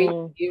be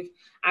creative.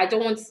 I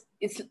don't want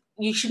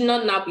you should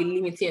not now be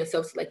limiting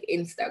yourself to like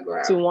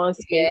Instagram. To one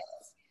space. Yes.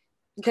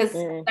 Because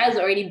that's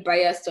already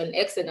biased on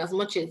X, and as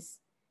much as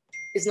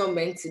it's not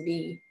meant to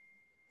be.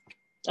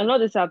 I know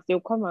this app, they'll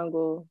come and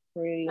go,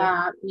 really.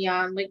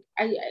 Yeah, like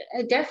I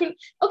definitely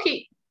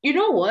okay. You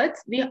know what?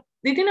 The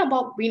thing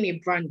about being a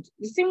brand,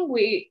 the same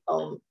way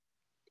Ellen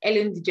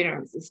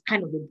DeGeneres is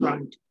kind of a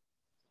brand.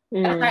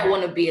 That's how I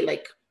want to be,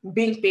 like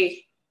being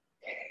paid.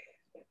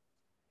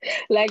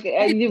 Like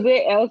the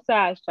way Elsa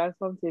has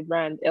transformed to a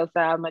brand,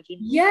 Elsa Majin.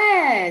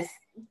 Yes,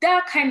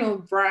 that kind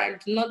of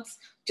brand, not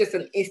just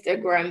an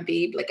Instagram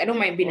babe. Like I don't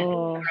mind being an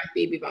Instagram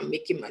babe if I'm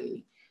making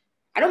money.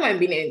 I don't mind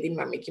being anything if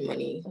I'm making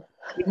money.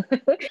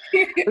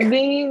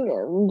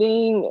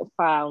 being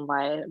far and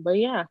wide. But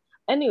yeah,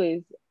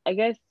 anyways, I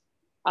guess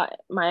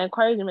my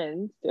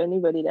encouragement to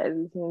anybody that is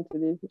listening to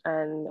this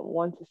and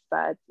want to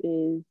start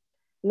is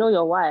know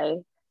your why,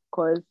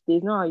 because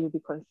there's no how you'll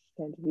be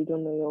consistent if you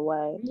don't know your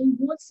why.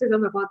 What's the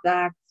thing about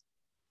that?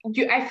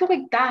 I feel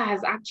like that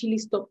has actually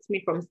stopped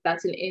me from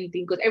starting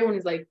anything, because everyone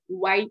is like,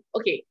 why do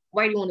you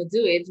want to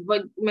do it?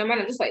 But in my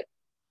mind, I'm just like,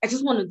 I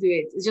just want to do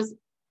it. It's just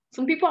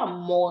some people are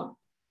more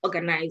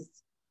organized.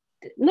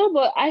 No,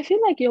 but I feel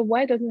like your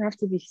why doesn't have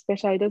to be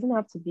special. It doesn't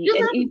have to be,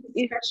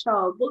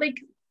 special, but like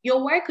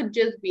your why could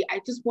just be, I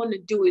just want to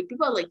do it.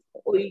 People are like,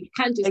 oh, you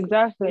can't just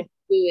exactly do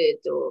it,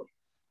 or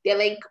they're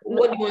like,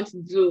 what do you want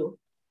to do?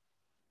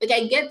 Like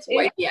I get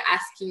why they're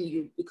asking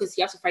you, because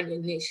you have to find your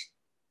niche.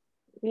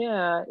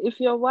 Yeah, if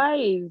your why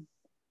is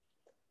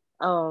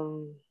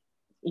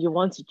you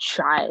want to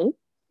try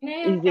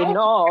is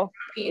enough.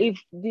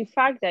 If the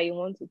fact that you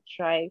want to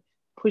try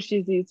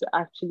pushes you to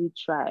actually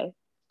try,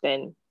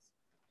 then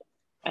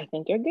I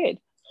think you're good.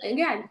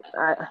 Yeah,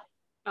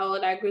 I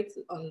would agree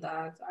on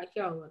that. I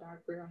think I would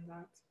agree on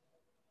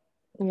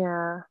that.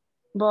 Yeah,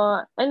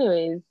 but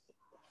anyways,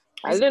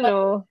 I don't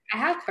know. I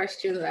have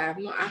questions that I have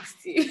not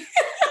asked you.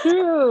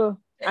 True,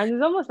 and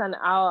it's almost an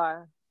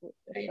hour.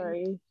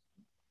 Sorry.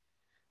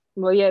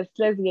 But yes,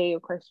 let's get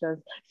your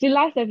questions. See,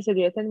 last episode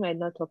you were telling me I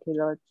did not talk a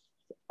lot,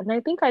 and I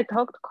think I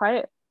talked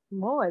quite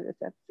more this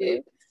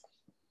episode.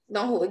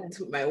 Don't hold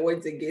my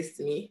words against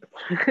me.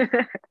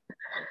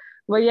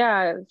 But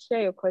yeah,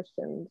 share your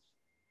questions.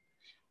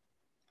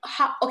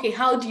 How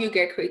do you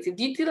get creative?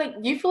 Do you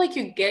feel like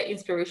you get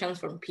inspirations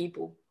from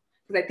people?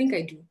 Because I think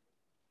I do.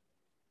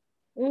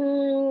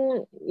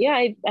 Yeah,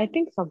 I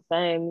think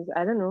sometimes,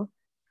 I don't know.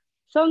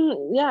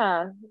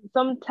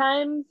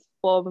 Sometimes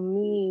for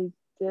me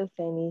just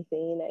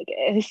anything, I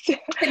guess.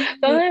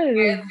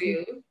 Inspires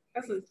you.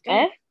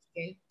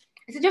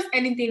 It's just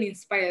anything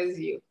inspires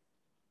you.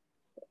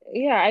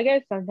 Yeah, I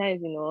guess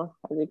sometimes,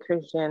 as a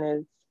Christian,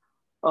 it's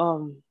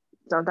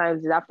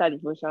sometimes it's after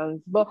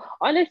devotions, but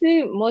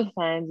honestly, most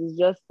times it's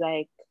just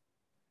like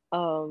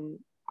I'm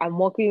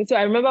walking. So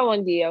I remember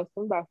one day I was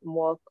coming back from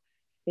work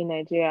in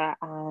Nigeria,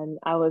 and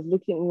I was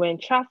we were in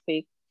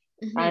traffic,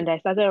 and I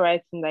started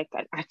writing like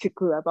an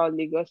article about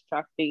Lagos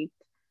traffic,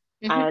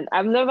 and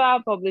I've never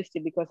published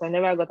it because I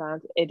never got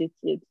around to edit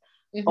it.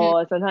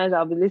 Or sometimes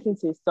I'll be listening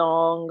to a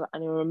song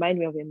and it will remind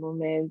me of a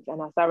moment,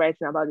 and I'll start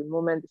writing about the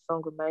moment the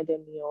song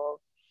reminded me of,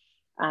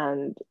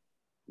 and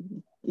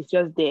it's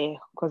just there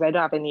because I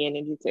don't have any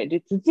energy to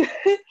edit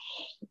it.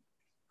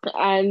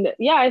 And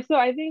yeah, so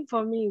I think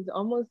for me it's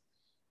almost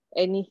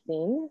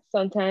anything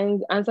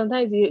sometimes, and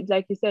sometimes you,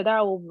 like you said, that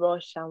whole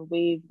rush and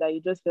wave that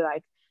you just feel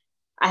like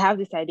I have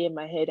this idea in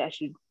my head, I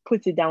should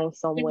put it down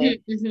somewhere.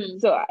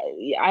 So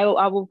I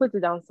will put it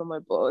down somewhere,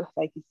 but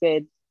like you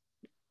said,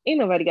 ain't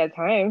nobody got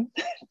time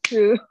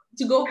to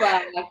go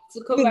back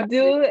to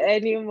do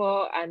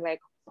anymore and like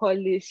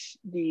polish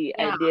the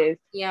ideas.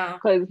 Yeah.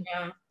 Because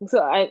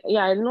so I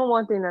know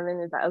one thing, and then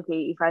it's like,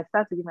 okay, if I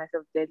start to give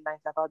myself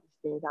deadlines about these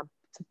things, I'm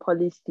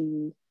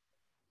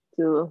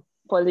to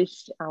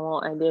polish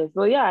our ideas.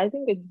 But yeah, I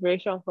think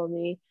inspiration for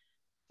me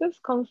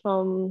just comes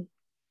from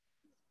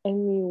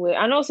anywhere,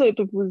 and also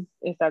people's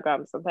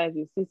Instagram. Sometimes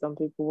you see some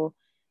people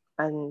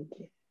and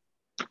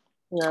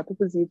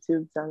people's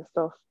YouTubes and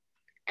stuff.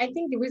 I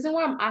think the reason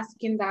why I'm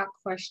asking that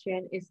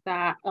question is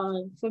that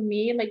for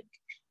me,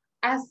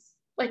 I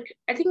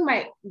think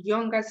my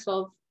younger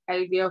self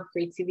idea of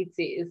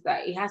creativity is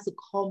that it has to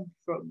come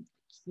from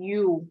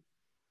you.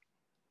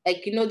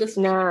 Like, this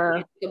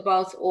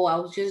about, I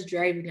was just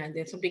driving and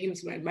then something came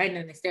to my mind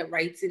and I started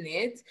writing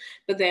it.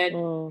 But then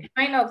I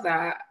find out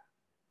that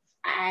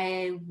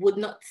I would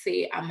not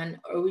say I'm an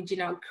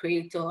original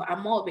creator.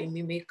 I'm more of a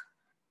mimic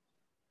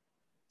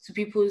to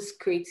people's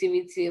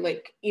creativity.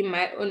 Like in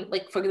my own,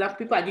 like for example,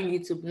 people are doing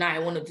YouTube now. I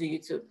want to do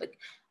YouTube. Like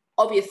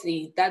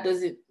obviously that's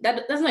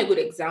not a good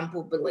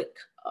example, but like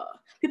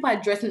people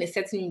are dressing a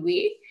certain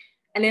way,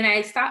 and then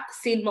I start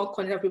seeing more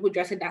content of people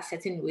dressing that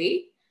certain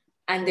way,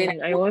 and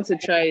then I want to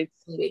try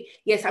it.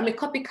 Yes, I'm a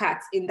copycat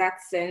in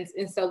that sense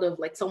instead of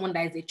like someone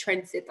that is a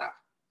trendsetter.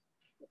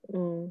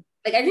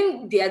 Like, I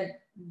think there are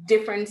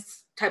different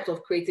types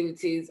of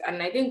creativities,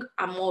 and I think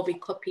I'm more of a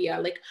copier.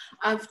 Like,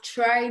 I've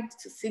tried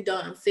to sit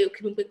down and say,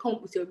 okay, we come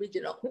up with the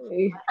original.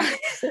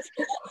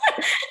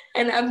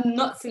 And I've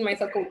not seen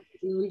myself come up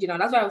with the original.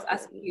 That's why I was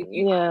asking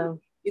you.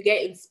 You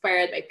get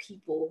inspired by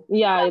people.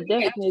 Yeah,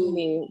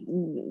 definitely.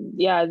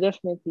 Yeah,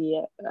 definitely.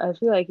 Yeah. I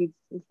feel like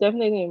it's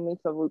definitely a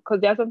mix of, because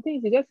there are some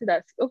things you just see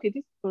that, okay,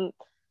 this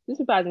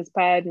people has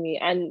inspired me,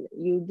 and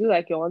you do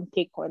like your own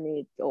take on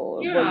it,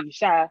 or but you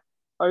share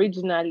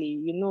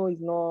originally,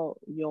 it's not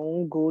your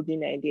own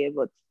golden idea,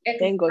 but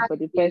thank God for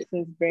the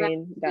person's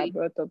brain that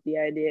brought up the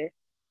idea.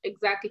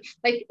 Exactly.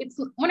 Like, it's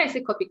when I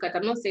say copycat,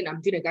 I'm not saying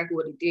I'm doing exactly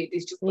what they did.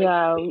 It's just like,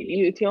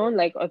 it's your own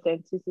like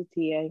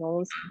authenticity and your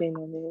own spin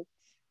on it.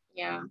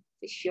 Yeah,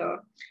 for sure.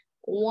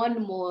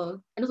 One more.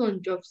 I just want to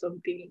drop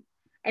something.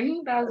 I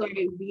think that's why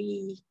I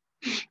really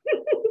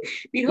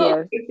the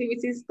whole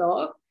creativity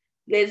stuff.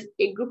 There's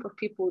a group of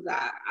people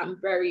that I'm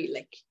very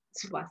like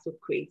super so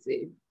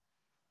creative.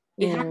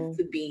 It has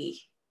to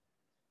be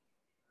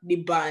the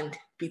band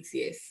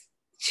BTS.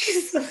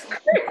 Jesus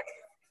Christ.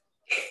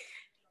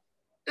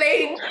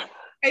 Like,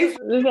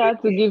 you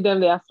have to give them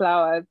their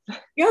flowers.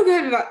 You have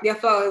to give their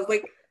flowers.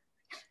 Like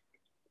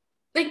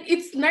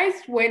it's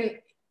nice when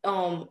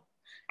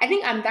I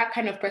think I'm that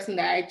kind of person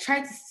that I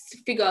try to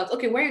figure out,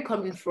 okay, where are you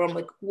coming from?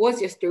 Like, what's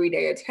your story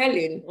that you're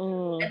telling?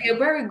 And they're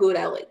very good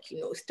at like,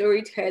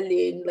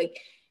 storytelling. Like,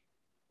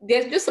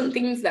 there's just some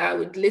things that I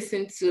would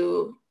listen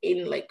to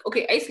in like,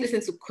 okay, I used to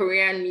listen to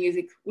Korean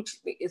music, which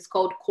is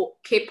called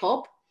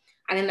K-pop.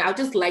 And then I'll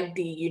just like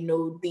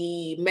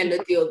the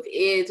melody of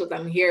it, what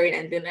I'm hearing.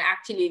 And then I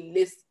actually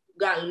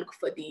go and look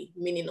for the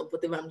meaning of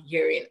whatever I'm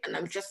hearing. And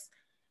I'm just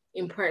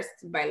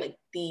impressed by like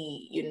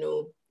the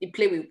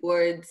play with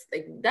words.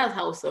 Like, that's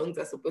how songs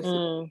are supposed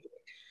to be.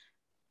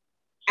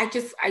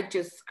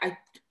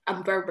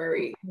 I'm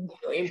very,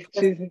 very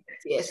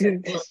impressed.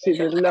 She's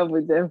in love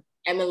with them.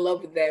 I'm in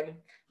love with them.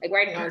 Like,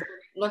 right now,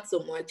 not so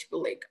much, but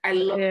like, I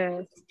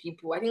love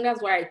people. I think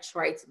that's why I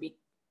try to be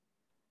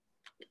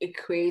a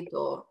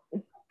creator,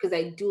 because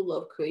I do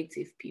love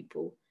creative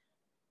people.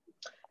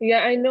 Yeah,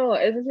 I know.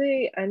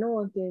 Especially, I know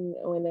one thing,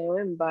 when I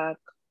went back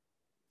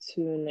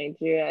to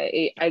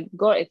Nigeria, I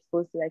got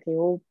exposed to like a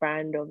whole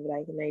brand of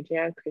like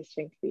Nigerian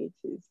Christian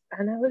creatives,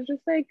 and I was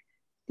just like,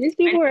 these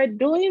people are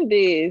doing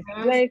this.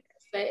 Like,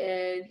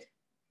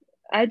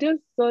 I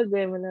just saw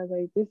them and I was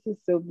like, this is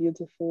so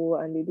beautiful,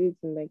 and they do it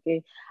in like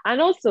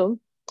and also,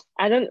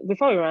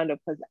 before we round up,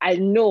 because I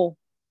know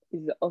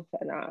it's off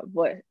now,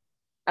 but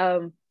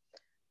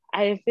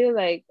I feel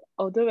like,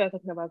 although we're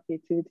talking about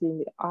creativity in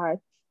the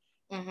arts,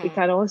 it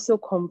can also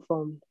come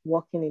from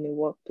working in a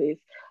workplace.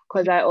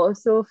 Because I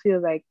also feel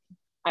like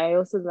I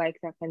also like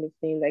that kind of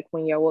thing. Like,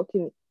 when you're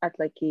working at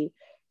like a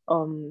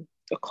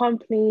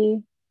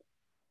company,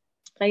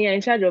 and you're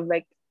in charge of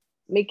like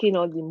making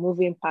all the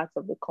moving parts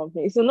of the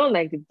company. So not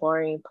like the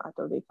boring part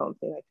of the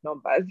company, like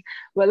numbers,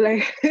 but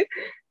like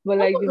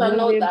like the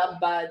moving. Not that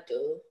bad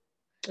though.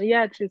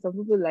 Yeah, true. Some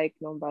people like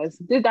numbers.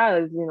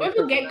 That is,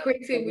 people get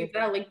creative with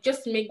that. Like,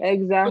 just make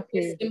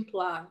it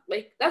simpler.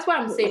 Like, that's why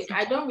I'm saying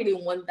I don't really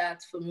want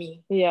that for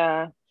me.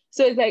 Yeah.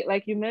 So it's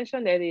like you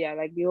mentioned earlier,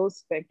 like the whole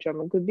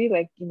spectrum. It could be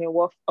like in a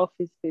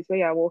office space where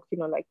you're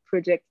working on like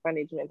project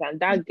management,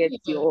 and that gets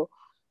your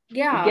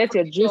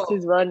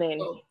juices running.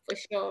 For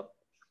sure.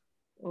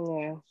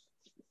 Yeah.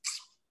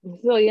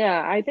 So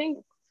yeah, I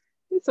think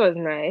this was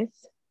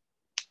nice.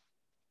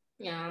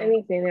 Yeah.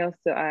 Anything else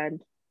to add?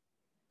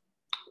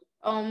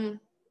 I'll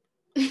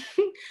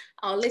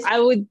let I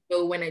would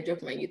know when I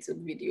drop my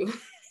YouTube video.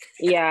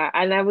 Yeah,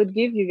 and I would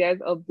give you guys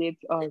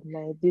updates on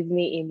my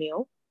Disney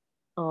email.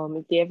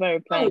 If they ever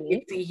reply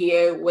me. To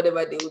hear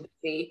whatever they would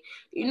say.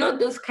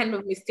 Those kind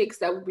of mistakes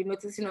that we'll be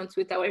noticing on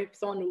Twitter, where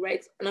someone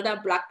writes another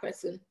black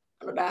person,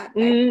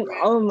 they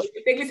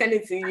send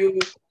it to you.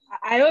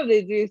 I hope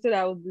they do, so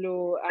that will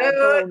blow and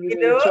someone will give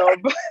me a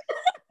job.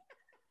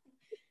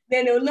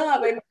 Then they'll not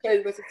have any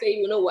choice but to say,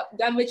 you know what,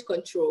 damage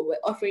control, we're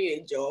offering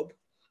you a job.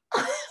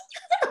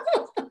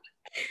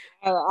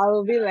 I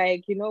will be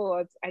like, you know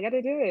what, I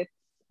gotta do it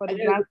for the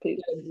black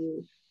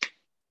people.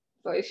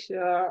 For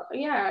sure.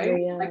 Yeah, I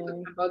really like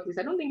talking about this.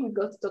 I don't think we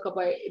got to talk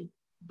about a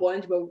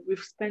bunch, but we've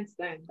spent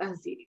time.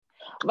 That's it.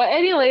 But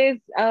anyways,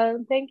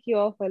 thank you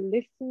all for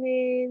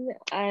listening,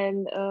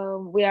 and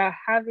we are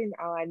having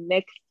our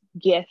next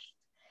guest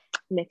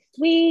next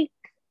week.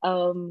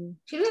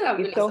 She doesn't have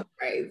been a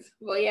surprise.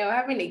 Well, yeah, we're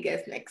having a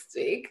guest next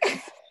week.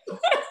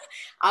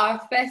 Our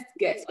first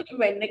guest. What do you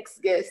mean by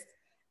next guest?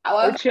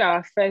 Our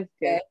first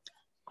guest.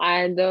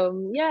 And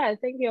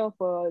thank you all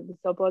for the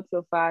support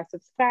so far.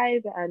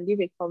 Subscribe and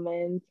leave a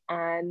comment,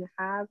 and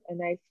have a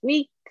nice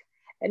week.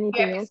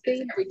 Anything else?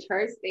 Every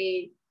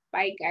Thursday.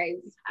 Bye,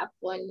 guys. Have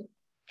fun.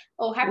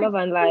 Oh, happy love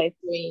and light.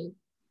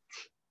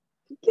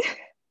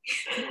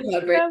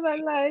 Love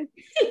and light.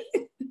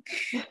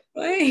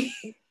 Bye.